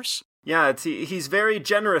prisoners. Yeah, he's very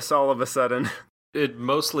generous all of a sudden. It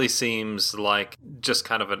mostly seems like just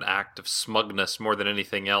kind of an act of smugness more than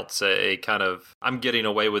anything else, a kind of, I'm getting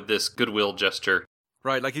away with this goodwill gesture.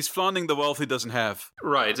 Right, like he's flaunting the wealth he doesn't have.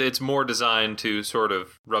 Right, it's more designed to sort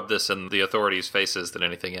of rub this in the authorities' faces than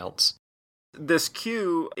anything else. This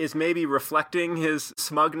cue is maybe reflecting his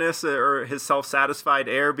smugness or his self-satisfied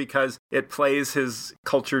air because it plays his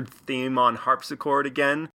cultured theme on harpsichord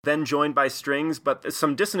again, then joined by strings, but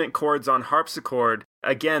some dissonant chords on harpsichord.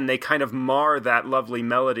 Again, they kind of mar that lovely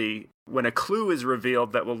melody when a clue is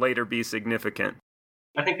revealed that will later be significant.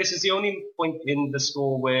 I think this is the only point in the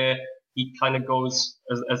score where he kind of goes,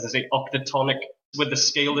 as I say, octatonic with the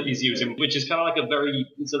scale that he's using, which is kind of like a very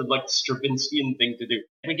sort of like Stravinskian thing to do.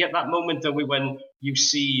 We get that moment, don't we, when you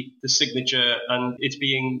see the signature and it's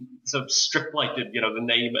being sort of strip lighted, you know, the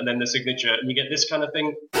name and then the signature, and you get this kind of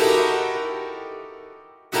thing.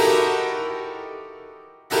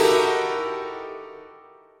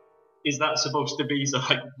 Is that supposed to be sort of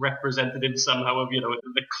like representative somehow of, you know,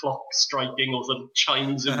 the clock striking or some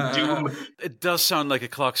chimes of doom? It does sound like a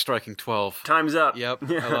clock striking 12. Time's up. Yep,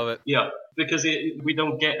 I love it. Yeah, because we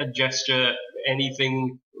don't get a gesture,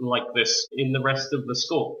 anything like this in the rest of the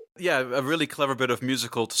score. Yeah, a really clever bit of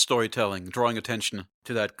musical storytelling, drawing attention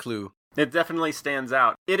to that clue. It definitely stands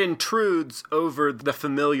out. It intrudes over the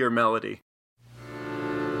familiar melody.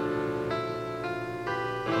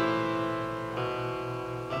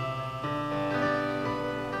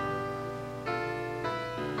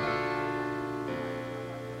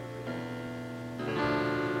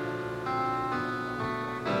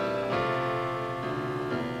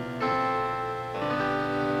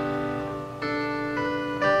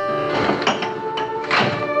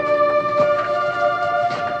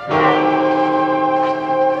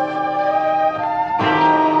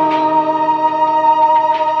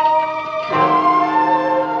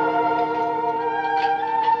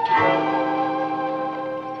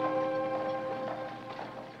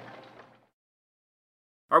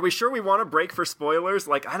 Are we sure we want to break for spoilers?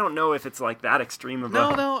 Like, I don't know if it's like that extreme of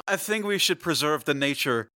No, I think we should preserve the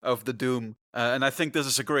nature of the Doom. And I think this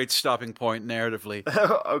is a great stopping point narratively.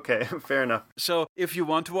 Okay, fair enough. So if you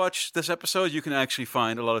want to watch this episode, you can actually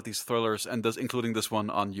find a lot of these thrillers, and including this one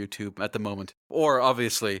on YouTube at the moment. Or,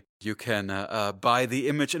 obviously, you can buy the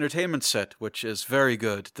Image Entertainment set, which is very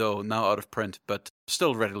good, though now out of print, but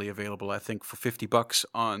still readily available, I think, for $50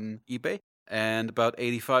 on eBay and about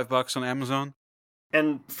 $85 on Amazon.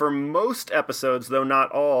 And for most episodes, though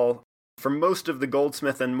not all, for most of the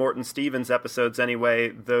Goldsmith and Morton Stevens episodes anyway,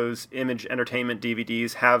 those Image Entertainment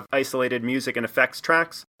DVDs have isolated music and effects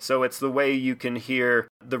tracks. So it's the way you can hear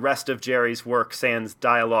the rest of Jerry's work sans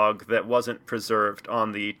dialogue that wasn't preserved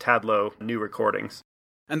on the Tadlow new recordings.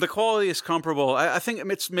 And the quality is comparable. I think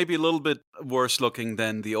it's maybe a little bit worse looking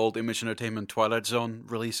than the old Image Entertainment Twilight Zone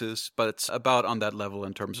releases, but it's about on that level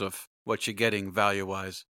in terms of what you're getting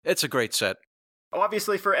value-wise. It's a great set.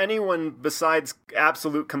 Obviously, for anyone besides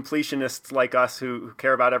absolute completionists like us who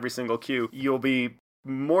care about every single cue, you'll be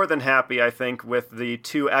more than happy, I think, with the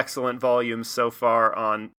 2 excellent volumes so far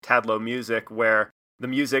on Tadlow Music, where the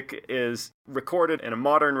music is recorded in a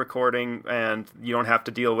modern recording and you don't have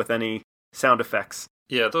to deal with any sound effects.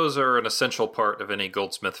 Yeah, those are an essential part of any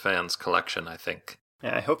Goldsmith fan's collection, I think.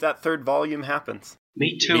 Yeah, I hope that 3rd volume happens.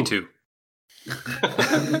 Me too. Me too.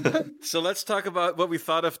 So let's talk about what we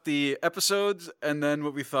thought of the episodes and then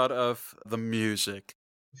what we thought of the music.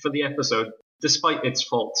 For the episode, despite its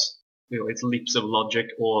faults, its leaps of logic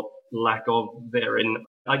or lack of therein,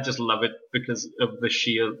 I just love it because of the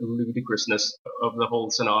sheer ludicrousness of the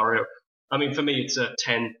whole scenario. I mean, for me, it's a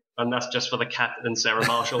 10, and that's just for the cat and Sarah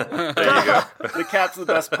Marshall. There you go. The cat's the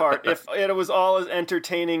best part. If it was all as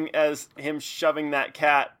entertaining as him shoving that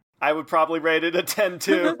cat, I would probably rate it a 10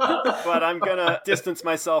 too, but I'm going to distance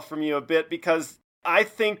myself from you a bit because I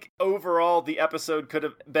think overall the episode could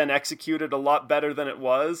have been executed a lot better than it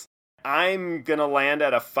was. I'm going to land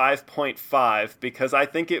at a 5.5 because I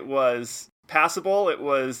think it was passable. It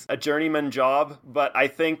was a journeyman job, but I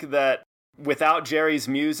think that without Jerry's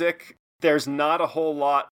music, there's not a whole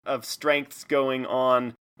lot of strengths going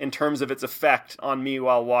on in terms of its effect on me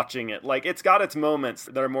while watching it. Like, it's got its moments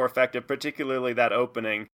that are more effective, particularly that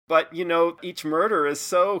opening. But, each murder is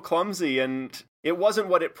so clumsy, and it wasn't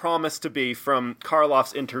what it promised to be from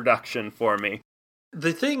Karloff's introduction for me.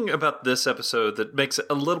 The thing about this episode that makes it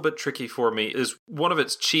a little bit tricky for me is one of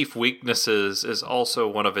its chief weaknesses is also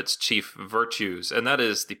one of its chief virtues, and that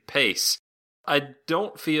is the pace. I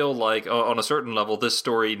don't feel like, on a certain level, this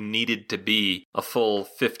story needed to be a full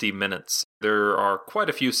 50 minutes. There are quite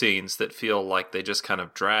a few scenes that feel like they just kind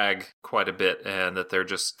of drag quite a bit and that they're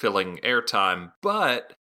just filling airtime.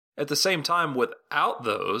 But at the same time, without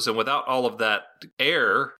those and without all of that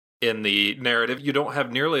air in the narrative, you don't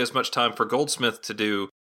have nearly as much time for Goldsmith to do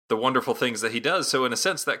the wonderful things that he does. So in a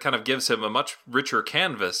sense, that kind of gives him a much richer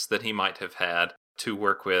canvas than he might have had to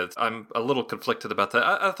work with. I'm a little conflicted about that.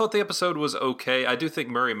 I thought the episode was okay. I do think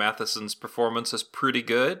Murray Matheson's performance is pretty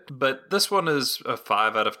good, but this one is a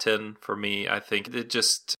 5 out of 10 for me. I think it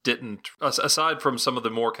just didn't, aside from some of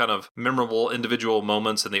the more kind of memorable individual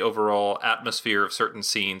moments and the overall atmosphere of certain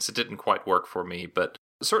scenes, it didn't quite work for me, but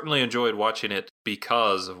certainly enjoyed watching it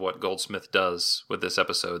because of what Goldsmith does with this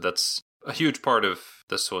episode. That's a huge part of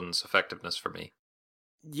this one's effectiveness for me.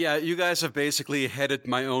 Yeah, you guys have basically headed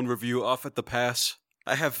my own review off at the pass.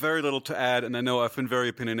 I have very little to add, and I know I've been very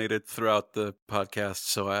opinionated throughout the podcast,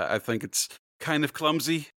 so I think it's kind of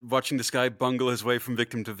clumsy watching this guy bungle his way from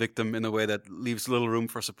victim to victim in a way that leaves little room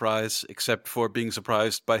for surprise, except for being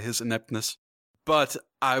surprised by his ineptness. But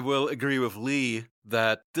I will agree with Lee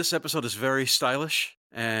that this episode is very stylish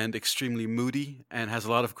and extremely moody and has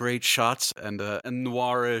a lot of great shots and a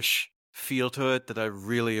noirish feel to it that I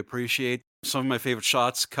really appreciate. Some of my favorite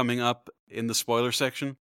shots coming up in the spoiler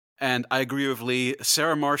section. And I agree with Lee,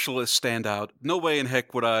 Sarah Marshall is standout. No way in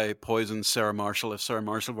heck would I poison Sarah Marshall if Sarah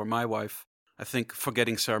Marshall were my wife. I think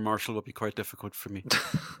forgetting Sarah Marshall would be quite difficult for me.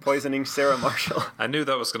 Poisoning Sarah Marshall. I knew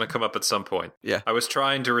that was going to come up at some point. Yeah. I was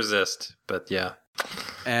trying to resist, but yeah.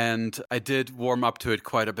 And I did warm up to it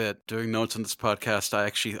quite a bit. Doing notes on this podcast,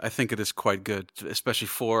 I think it is quite good, especially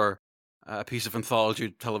for a piece of anthology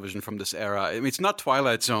television from this era. I mean, it's not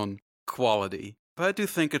Twilight Zone quality, but I do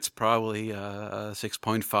think it's probably a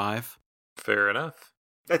 6.5. Fair enough.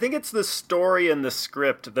 I think it's the story and the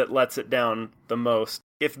script that lets it down the most.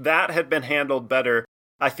 If that had been handled better,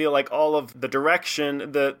 I feel like all of the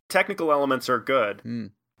direction, the technical elements are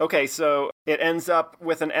good. Okay, so it ends up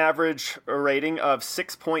with an average rating of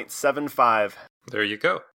 6.75. There you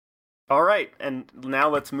go. All right, and now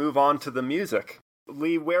let's move on to the music.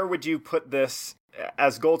 Lee, where would you put this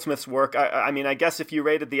as Goldsmith's work? I mean, I guess if you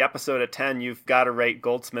rated the episode a 10, you've got to rate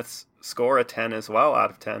Goldsmith's score a 10 as well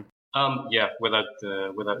out of 10. Yeah, without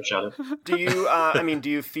a shadow. Do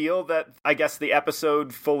you feel that, I guess, the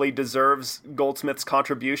episode fully deserves Goldsmith's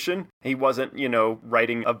contribution? He wasn't,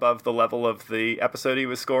 writing above the level of the episode he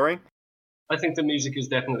was scoring? I think the music is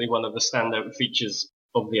definitely one of the standout features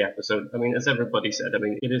of the episode. I mean, as everybody said,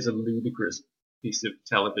 it is a ludicrous piece of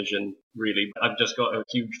television, really. I've just got a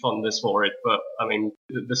huge fondness for it, but,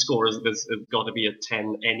 the score has got to be a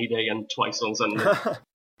 10 any day and twice on Sunday.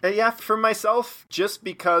 Yeah, for myself, just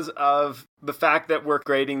because of the fact that we're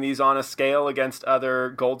grading these on a scale against other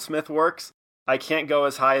Goldsmith works, I can't go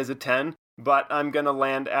as high as a 10, but I'm going to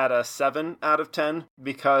land at a 7 out of 10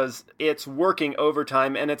 because it's working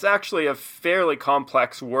overtime, and it's actually a fairly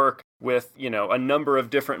complex work with, a number of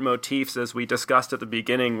different motifs, as we discussed at the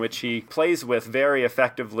beginning, which he plays with very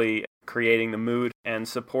effectively, creating the mood and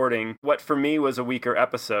supporting what for me was a weaker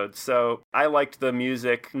episode. So I liked the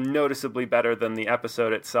music noticeably better than the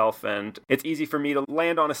episode itself, and it's easy for me to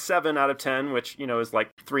land on a 7 out of 10, which, is like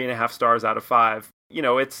 3.5 stars out of 5.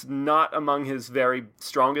 It's not among his very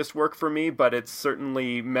strongest work for me, but it's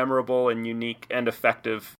certainly memorable and unique and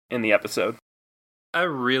effective in the episode. I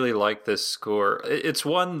really like this score. It's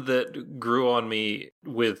one that grew on me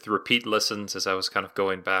with repeat listens as I was kind of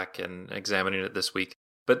going back and examining it this week.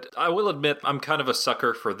 But I will admit, I'm kind of a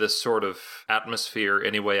sucker for this sort of atmosphere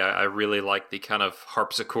anyway. I really like the kind of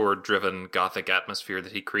harpsichord-driven gothic atmosphere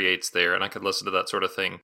that he creates there, and I could listen to that sort of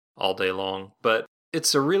thing all day long. But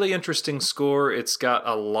it's a really interesting score. It's got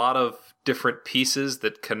a lot of different pieces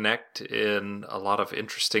that connect in a lot of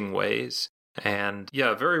interesting ways. And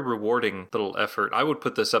yeah, very rewarding little effort. I would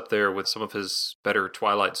put this up there with some of his better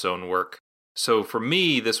Twilight Zone work. So for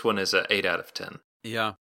me, this one is an 8 out of 10.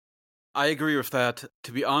 Yeah. I agree with that.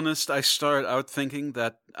 To be honest, I started out thinking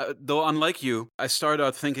that, though unlike you, I started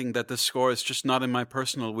out thinking that this score is just not in my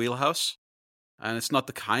personal wheelhouse. And it's not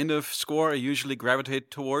the kind of score I usually gravitate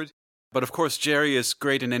toward. But of course, Jerry is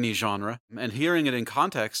great in any genre. And hearing it in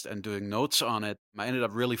context and doing notes on it, I ended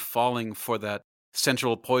up really falling for that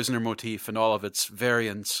central Poisoner motif and all of its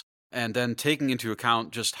variants. And then taking into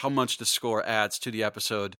account just how much the score adds to the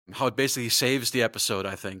episode, how it basically saves the episode,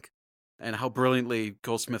 I think. And how brilliantly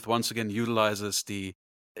Goldsmith once again utilizes the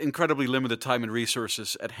incredibly limited time and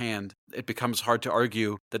resources at hand. It becomes hard to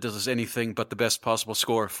argue that this is anything but the best possible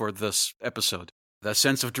score for this episode. The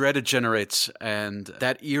sense of dread it generates and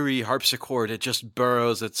that eerie harpsichord, it just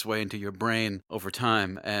burrows its way into your brain over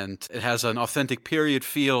time. And it has an authentic period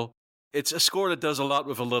feel. It's a score that does a lot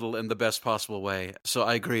with a little in the best possible way. So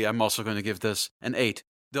I agree, I'm also going to give this an 8.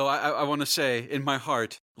 Though I want to say, in my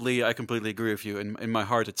heart, Lee, I completely agree with you. In my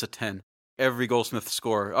heart, it's a 10. Every Goldsmith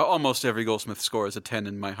score, almost every Goldsmith score is a 10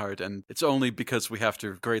 in my heart, and it's only because we have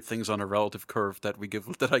to grade things on a relative curve that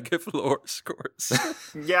I give lower scores.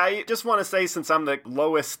 Yeah, I just want to say, since I'm the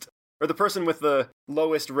lowest, or the person with the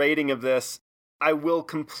lowest rating of this, I will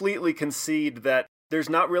completely concede that there's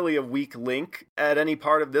not really a weak link at any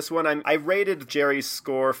part of this one. I rated Jerry's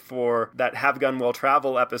score for that Have Gun Will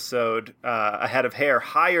Travel episode, A Head of Hair,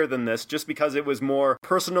 higher than this, just because it was more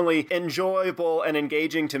personally enjoyable and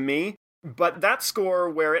engaging to me. But that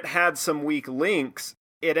score, where it had some weak links,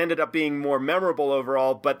 it ended up being more memorable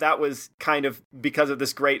overall, but that was kind of because of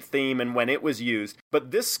this great theme and when it was used.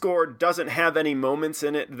 But this score doesn't have any moments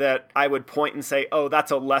in it that I would point and say, oh,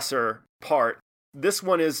 that's a lesser part. This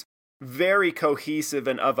one is very cohesive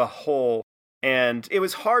and of a whole, and it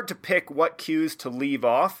was hard to pick what cues to leave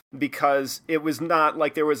off because it was not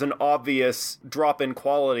like there was an obvious drop in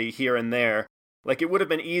quality here and there. Like, it would have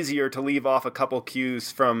been easier to leave off a couple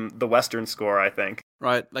cues from the Western score, I think.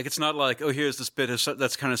 Right. Like, it's not like, oh, here's this bit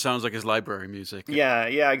that kind of sounds like his library music.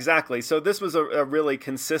 Yeah, exactly. So this was a really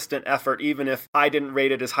consistent effort, even if I didn't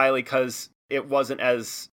rate it as highly because it wasn't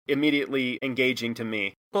as immediately engaging to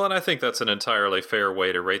me. Well, and I think that's an entirely fair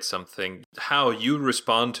way to rate something. How you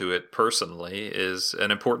respond to it personally is an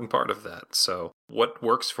important part of that. So what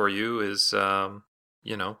works for you is...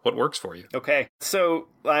 what works for you. Okay, so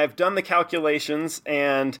I've done the calculations,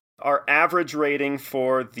 and our average rating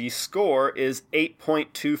for the score is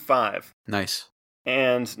 8.25. Nice.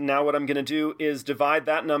 And now what I'm going to do is divide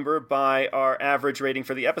that number by our average rating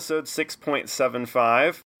for the episode,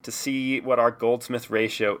 6.75, to see what our Goldsmith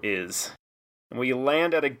ratio is. And we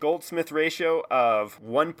land at a Goldsmith ratio of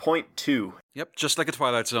 1.2. Yep, just like a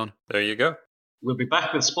Twilight Zone. There you go. We'll be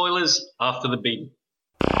back with spoilers after the beat.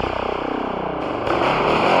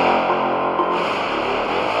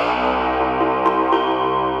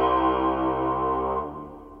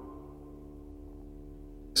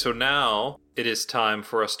 So now it is time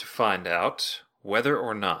for us to find out whether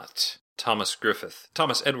or not Thomas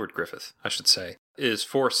Edward Griffith, I should say, is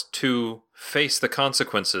forced to face the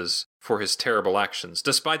consequences for his terrible actions,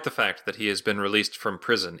 despite the fact that he has been released from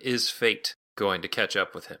prison. Is fate going to catch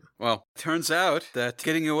up with him? Well, turns out that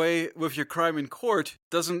getting away with your crime in court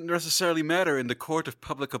doesn't necessarily matter in the court of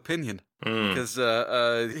public opinion. Because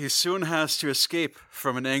he soon has to escape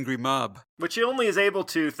from an angry mob. Which he only is able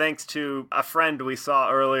to thanks to a friend we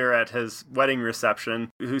saw earlier at his wedding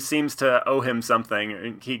reception, who seems to owe him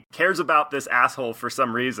something. He cares about this asshole for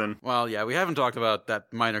some reason. Well, yeah, we haven't talked about that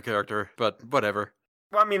minor character, but whatever.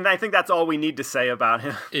 Well, I mean, I think that's all we need to say about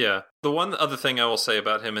him. Yeah. The one other thing I will say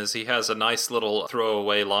about him is he has a nice little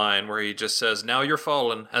throwaway line where he just says, "Now you're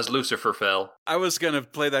fallen, as Lucifer fell." I was going to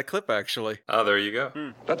play that clip, actually. Oh, there you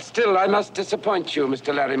go. But still, I must disappoint you,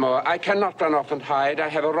 Mr. Larrymore. I cannot run off and hide. I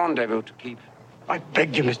have a rendezvous to keep. I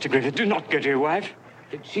beg you, Mr. Griffith, do not go to your wife.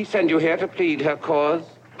 Did she send you here to plead her cause?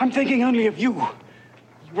 I'm thinking only of you.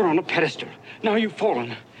 You were on a pedestal. Now you've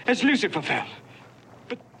fallen, as Lucifer fell.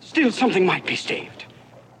 But still, something might be saved.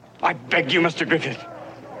 I beg you, Mr. Griffith.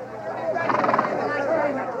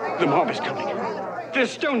 The mob is coming. They'll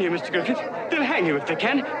stone you, Mr. Griffith. They'll hang you if they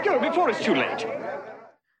can. Go before it's too late.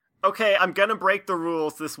 Okay, I'm gonna break the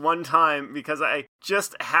rules this one time because I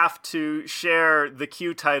just have to share the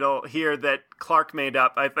Q title here that Clark made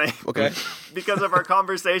up, I think. Okay. Because of our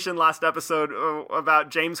conversation last episode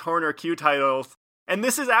about James Horner Q titles. And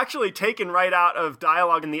this is actually taken right out of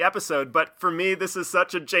dialogue in the episode, but for me, this is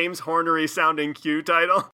such a James Hornery sounding Q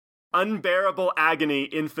title. Unbearable agony,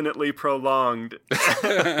 infinitely prolonged.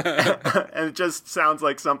 And it just sounds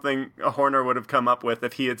like something a Horner would have come up with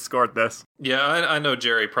if he had scored this. Yeah, I know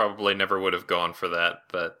Jerry probably never would have gone for that,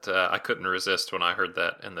 but I couldn't resist when I heard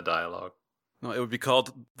that in the dialogue. No, it would be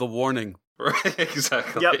called The Warning. Right,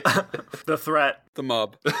 exactly. Yep. The threat. The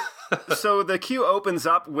mob. So the cue opens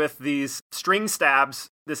up with these string stabs,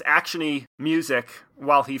 this actiony music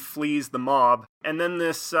while he flees the mob, and then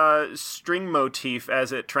this string motif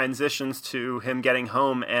as it transitions to him getting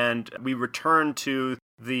home, and we return to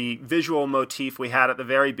the visual motif we had at the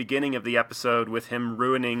very beginning of the episode with him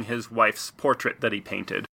ruining his wife's portrait that he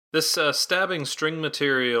painted. This stabbing string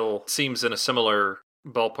material seems in a similar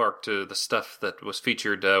ballpark to the stuff that was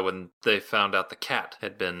featured when they found out the cat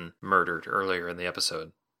had been murdered earlier in the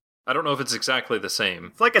episode. I don't know if it's exactly the same.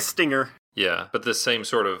 It's like a stinger. Yeah, but the same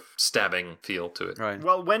sort of stabbing feel to it. Right.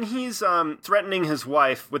 Well, when he's threatening his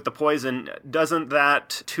wife with the poison, doesn't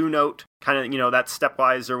that two-note kind of, that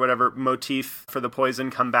stepwise or whatever motif for the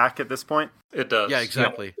poison come back at this point? It does. Yeah,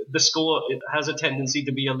 exactly. The score it has a tendency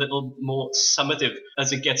to be a little more summative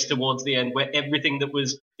as it gets towards the end, where everything that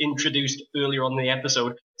was introduced earlier on in the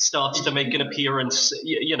episode starts to make an appearance,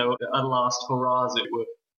 a last hurrah, as it were.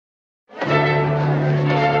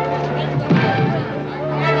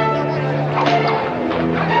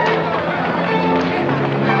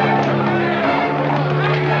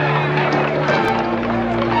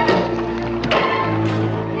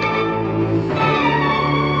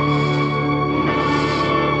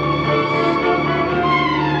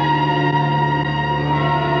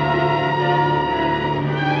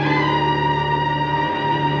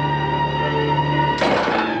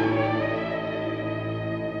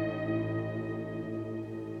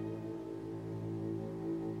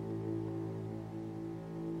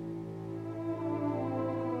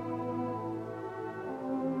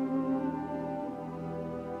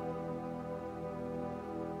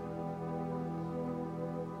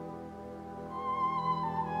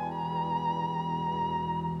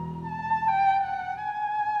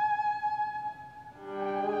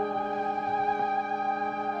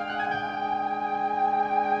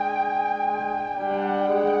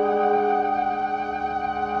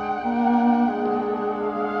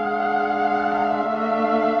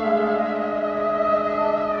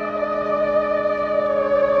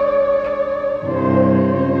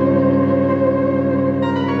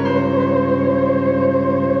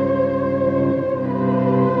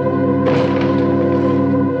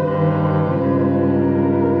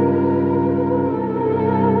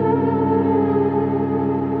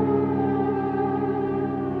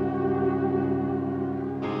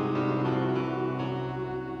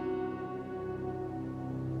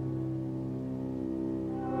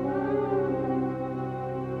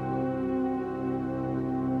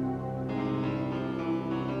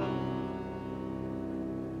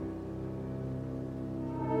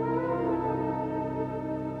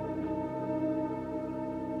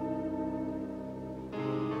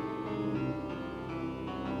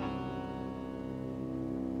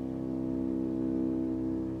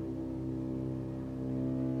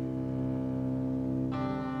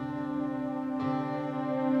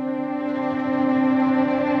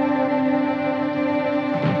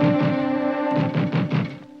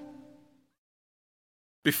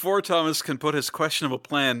 Before Thomas can put his questionable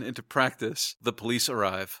plan into practice, the police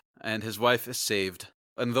arrive, and his wife is saved.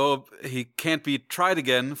 And though he can't be tried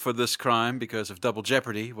again for this crime because of double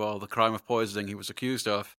jeopardy, the crime of poisoning he was accused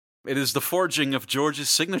of, it is the forging of George's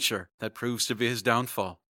signature that proves to be his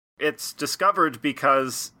downfall. It's discovered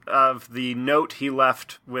because of the note he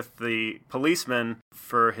left with the policeman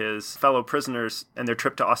for his fellow prisoners and their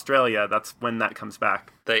trip to Australia. That's when that comes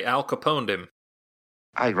back. They Al Caponed him.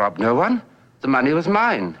 I robbed no one. The money was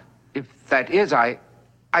mine. If that is, I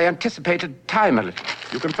anticipated time a little.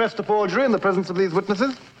 You confess to forgery in the presence of these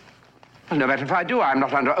witnesses? Well, no matter if I do, I'm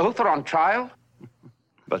not under oath or on trial.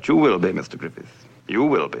 But you will be, Mr. Griffith. You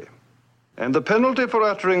will be. And the penalty for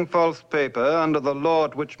uttering false paper under the law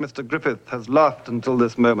at which Mr. Griffith has laughed until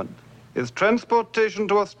this moment is transportation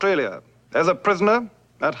to Australia as a prisoner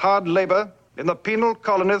at hard labor in the penal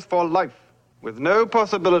colonies for life, with no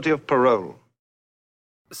possibility of parole.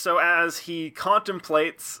 So as he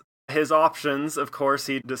contemplates his options, of course,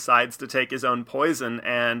 he decides to take his own poison,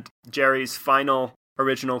 and Jerry's final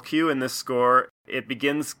original cue in this score, it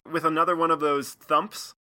begins with another one of those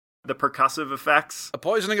thumps, the percussive effects. A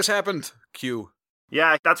poisoning has happened. Cue.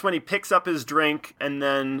 Yeah, that's when he picks up his drink, and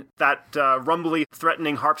then that rumbly,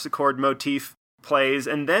 threatening harpsichord motif plays,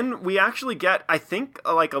 and then we actually get, I think,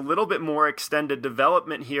 like a little bit more extended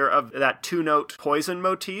development here of that two-note poison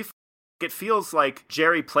motif. It feels like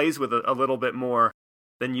Jerry plays with it a little bit more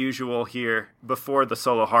than usual here before the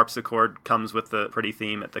solo harpsichord comes with the pretty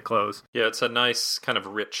theme at the close. Yeah, it's a nice kind of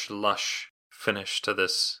rich, lush finish to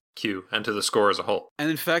this cue and to the score as a whole.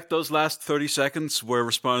 And in fact, those last 30 seconds were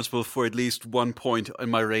responsible for at least 1 point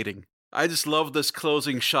in my rating. I just love this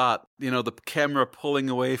closing shot. You know, the camera pulling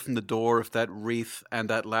away from the door of that wreath and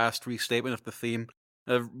that last restatement of the theme.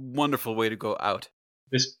 A wonderful way to go out.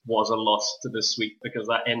 This was a loss to the suite because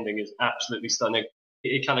that ending is absolutely stunning.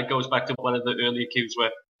 It kind of goes back to one of the earlier cues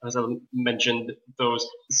where, as I mentioned, those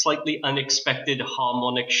slightly unexpected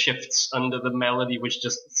harmonic shifts under the melody, which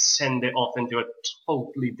just send it off into a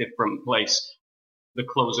totally different place. The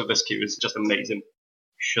close of this cue is just amazing.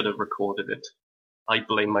 Should have recorded it. I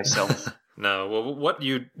blame myself. No, well, what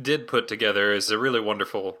you did put together is a really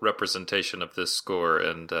wonderful representation of this score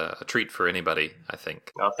and a treat for anybody, I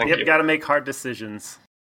think. Oh, thank you. Yep, got to make hard decisions.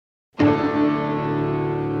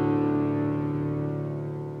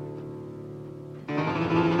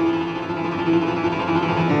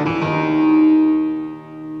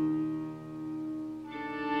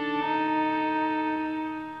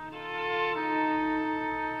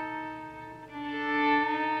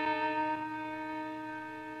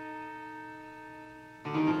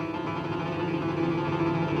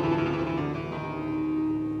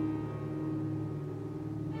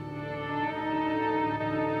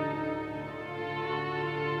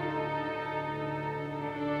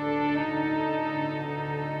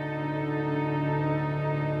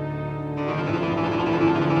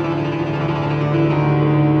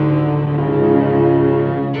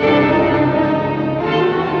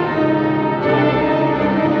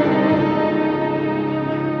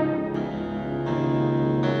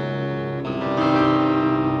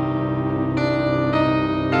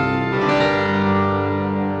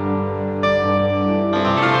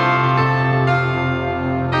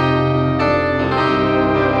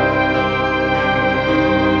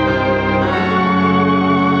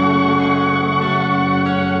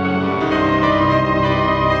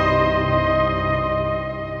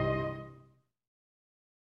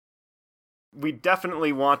 We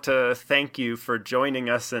definitely want to thank you for joining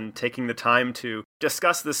us and taking the time to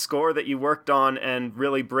discuss the score that you worked on and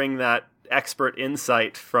really bring that expert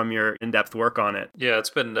insight from your in-depth work on it. Yeah,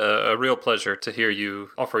 it's been a real pleasure to hear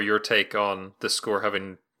you offer your take on the score,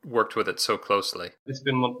 having worked with it so closely. It's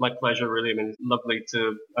been my pleasure, really. I mean, it's lovely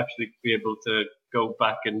to actually be able to go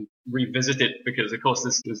back and revisit it because, of course,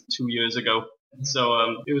 this was 2 years ago. So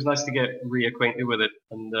it was nice to get reacquainted with it.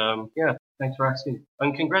 And yeah, thanks for asking.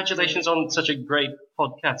 And congratulations on such a great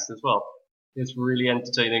podcast as well. It's really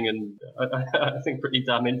entertaining and I think pretty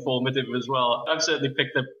damn informative as well. I've certainly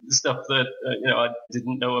picked up stuff that I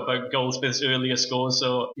didn't know about Goldsmith's earlier scores.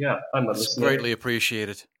 So yeah, I'm a listener. Greatly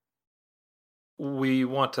appreciated. We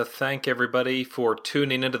want to thank everybody for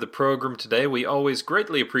tuning into the program today. We always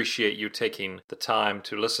greatly appreciate you taking the time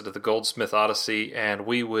to listen to the Goldsmith Odyssey, and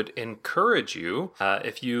we would encourage you,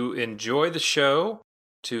 if you enjoy the show,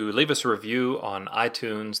 to leave us a review on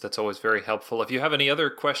iTunes. That's always very helpful. If you have any other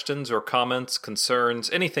questions or comments, concerns,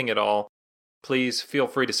 anything at all, please feel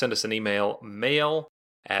free to send us an email,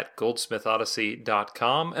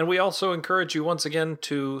 mail@goldsmithodyssey.com. And we also encourage you once again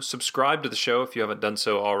to subscribe to the show if you haven't done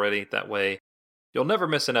so already. That way you'll never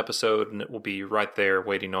miss an episode, and it will be right there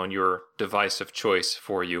waiting on your device of choice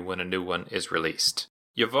for you when a new one is released.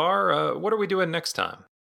 Yavar, what are we doing next time?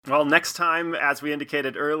 Well, next time, as we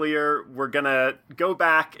indicated earlier, we're going to go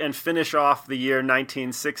back and finish off the year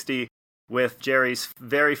 1960 with Jerry's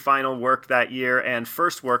very final work that year and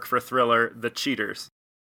first work for Thriller, The Cheaters.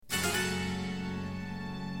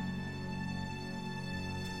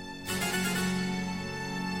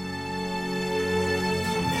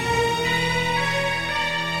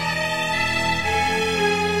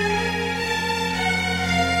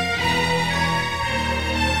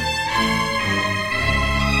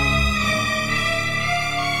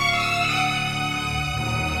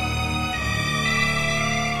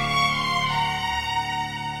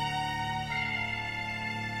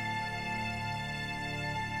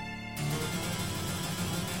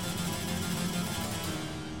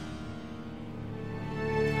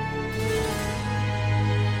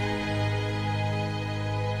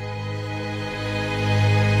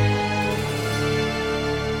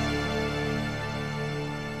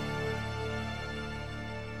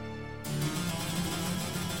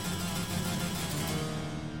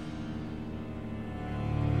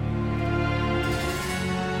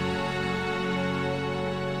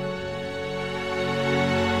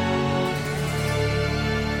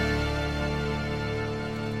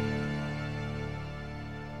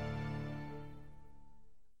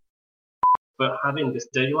 But having this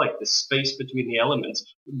daylight, this space between the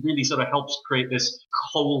elements, really sort of helps create this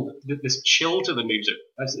cold, this chill to the music.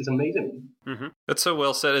 It's amazing. Mm-hmm. That's so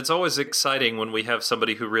well said. It's always exciting when we have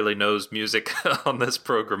somebody who really knows music on this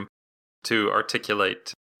program to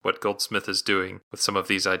articulate what Goldsmith is doing with some of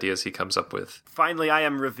these ideas he comes up with. Finally, I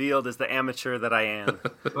am revealed as the amateur that I am.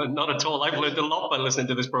 Not at all. I've learned a lot by listening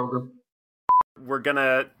to this program. We're going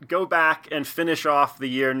to go back and finish off the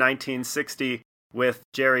year 1960 with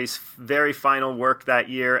Jerry's very final work that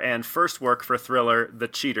year and first work for Thriller, The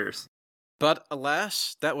Cheaters. But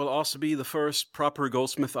alas, that will also be the first proper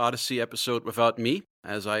Goldsmith Odyssey episode without me,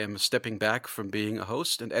 as I am stepping back from being a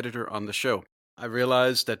host and editor on the show. I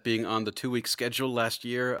realized that being on the 2-week schedule last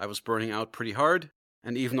year, I was burning out pretty hard,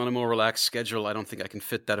 and even on a more relaxed schedule, I don't think I can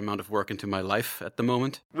fit that amount of work into my life at the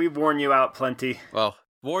moment. We've worn you out plenty. Well,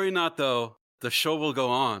 worry not though, the show will go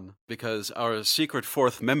on, because our secret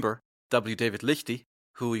fourth member, W. David Lichty,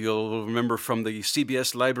 who you'll remember from the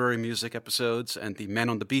CBS Library Music episodes and the Man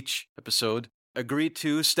on the Beach episode, agreed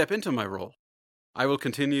to step into my role. I will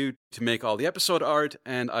continue to make all the episode art,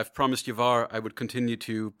 and I've promised Yavar I would continue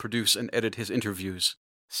to produce and edit his interviews.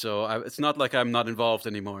 So it's not like I'm not involved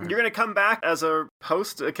anymore. You're going to come back as a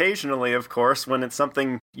host occasionally, of course, when it's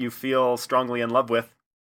something you feel strongly in love with.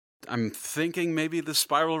 I'm thinking maybe The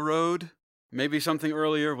Spiral Road, maybe something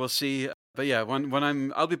earlier, we'll see. But yeah,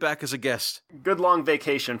 I'll be back as a guest. Good long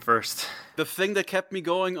vacation first. The thing that kept me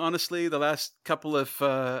going, honestly, the last couple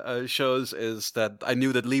of shows is that I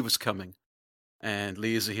knew that Lee was coming. And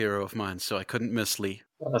Lee is a hero of mine, so I couldn't miss Lee.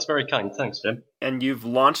 Well, that's very kind. Thanks, Jim. And you've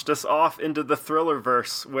launched us off into the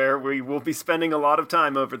Thrillerverse, where we will be spending a lot of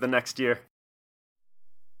time over the next year.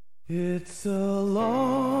 It's a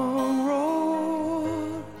long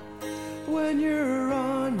road when you're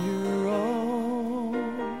on your own,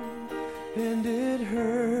 and it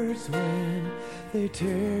hurts when they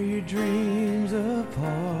tear your dreams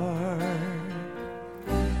apart.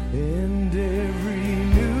 And every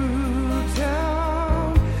new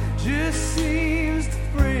town just seems to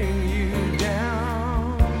bring you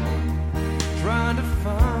down, trying to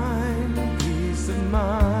find peace of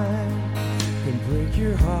mind can break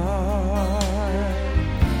your heart.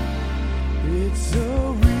 It's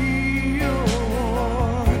so real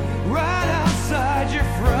right outside your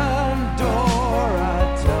front door,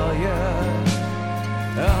 I tell ya,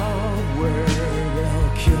 out where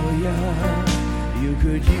they'll kill ya. You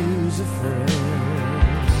could use a friend.